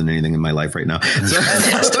show more than anything in my life right now. So,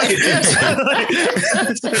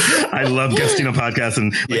 I love guesting on podcasts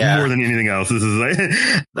and more than anything else. This is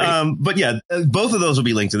but yeah, both of those will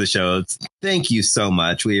be linked to the show. Thank you so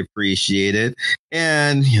much. We appreciate it.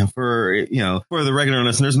 And for the regular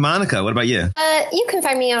listeners, Monica, what about you? You can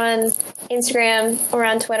find me on Instagram or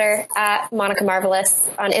on Twitter at Monica Marvelous.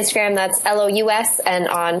 On Instagram, that's LOUS, and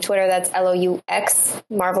on Twitter, that's LOUX.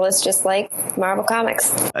 Marvelous, just like Marvel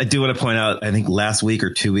Comics. I do want to point out, I think last week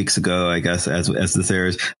or 2 weeks ago, I guess, as this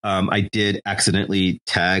airs, I did accidentally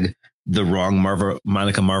tag the wrong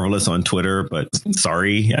Monica Marvelous on Twitter, but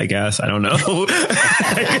sorry, I guess. I don't know.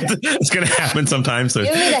 It's going to happen sometimes. So,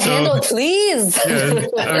 give me the handle, please. Yeah,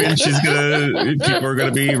 I mean, people are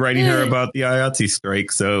going to be writing her about the IATSE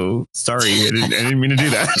strike. So sorry, I didn't mean to do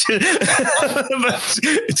that. But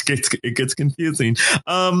it gets confusing.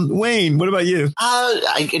 Wayne, what about you?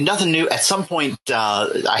 Nothing new. At some point,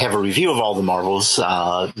 I have a review of all the Marvels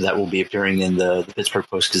that will be appearing in the Pittsburgh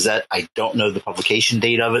Post-Gazette. I don't know the publication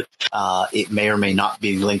date of it. It may or may not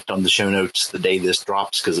be linked on the show notes the day this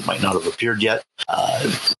drops because it might not have appeared yet. I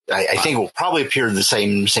think it will probably appear the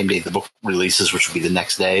same day the book releases, which will be the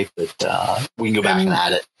next day. But we can go back and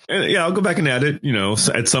add it. Yeah, I'll go back and add it,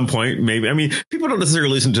 at some point, maybe. I mean, people don't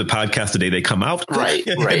necessarily listen to podcasts the day they come out. Right.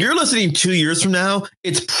 If you're listening 2 years from now,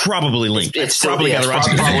 it's probably linked. It's probably linked, right?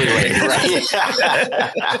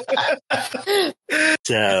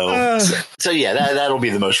 So yeah, that'll be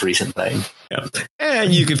the most recent thing. Yeah.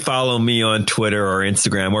 And you can follow me on Twitter or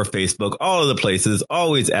Instagram or Facebook, all of the places,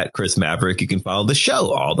 always at Chris Maverick. You can follow the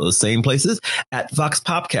show, all those same places, at Vox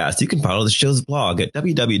Popcast. You can follow the show's blog at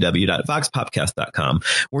www.voxpopcast.com,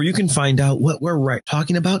 where you can find out what we're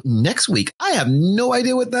talking about next week. I have no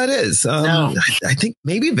idea what that is. No. I think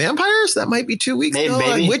maybe vampires. That might be 2 weeks.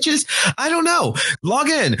 Maybe. Witches. I don't know. Log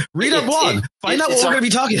in, read our blog, find out what we're going to be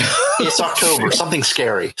talking about. It's October. Something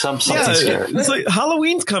scary. Something scary. It's like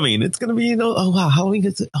Halloween's coming. It's going to be, oh wow, Halloween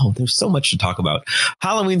gets there's so much to talk about.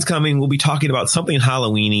 Halloween's coming. We'll be talking about something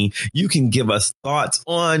Halloweeny. You can give us thoughts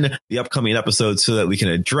on the upcoming episodes so that we can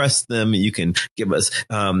address them. You can give us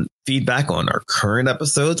feedback on our current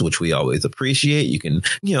episodes, which we always appreciate. You can,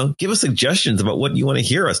 give us suggestions about what you want to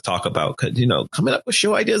hear us talk about. Cause, coming up with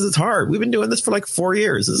show ideas is hard. We've been doing this for like 4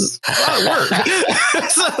 years. This is a lot of work.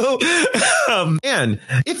 So, and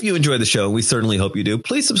if you enjoy the show, we certainly hope you do,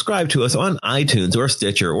 please subscribe to us on iTunes or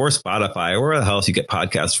Stitcher or Spotify or wherever else you get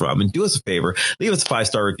podcasts from. And do us a favor, leave us a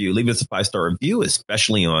 5-star review. Leave us a 5-star review,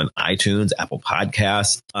 especially on iTunes, Apple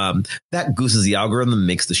Podcasts. That gooses the algorithm,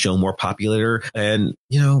 makes the show more popular, and,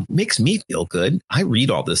 makes me feel good. I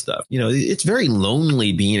read all this stuff. It's very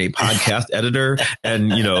lonely being a podcast editor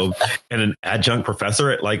and, and an adjunct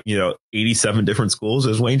professor at 87 different schools,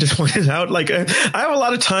 as Wayne just pointed out. I have a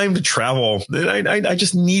lot of time to travel. I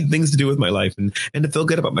just need things to do with my life and to feel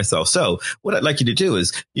good about myself. So what I'd like you to do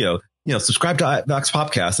is, subscribe to Vox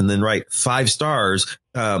Popcast and then write 5 stars,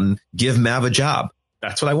 give Mav a job.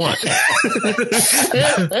 That's what I want.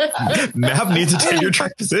 Mav needs a tenure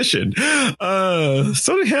track position.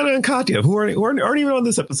 So did Hannah and Katya, who aren't even on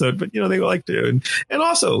this episode, but they like to. And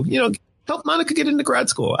also, help Monica get into grad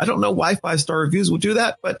school. I don't know why 5-star reviews will do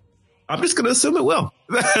that, but I'm just going to assume it will.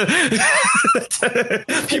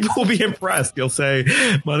 People will be impressed. You'll say,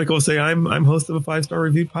 Monica will say, I'm host of a 5-star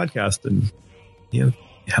reviewed podcast, and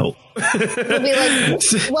help. We'll be like,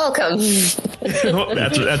 welcome.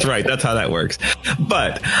 That's right. That's how that works.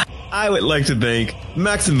 But I would like to thank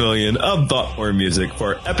Maximilian of Thoughtform Music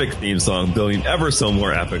for our epic theme song, building ever so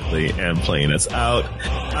more epically and playing us out.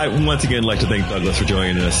 I once again like to thank Douglas for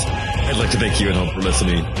joining us. I'd like to thank you at home for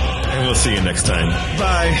listening, and we'll see you next time.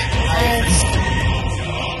 Bye. Bye.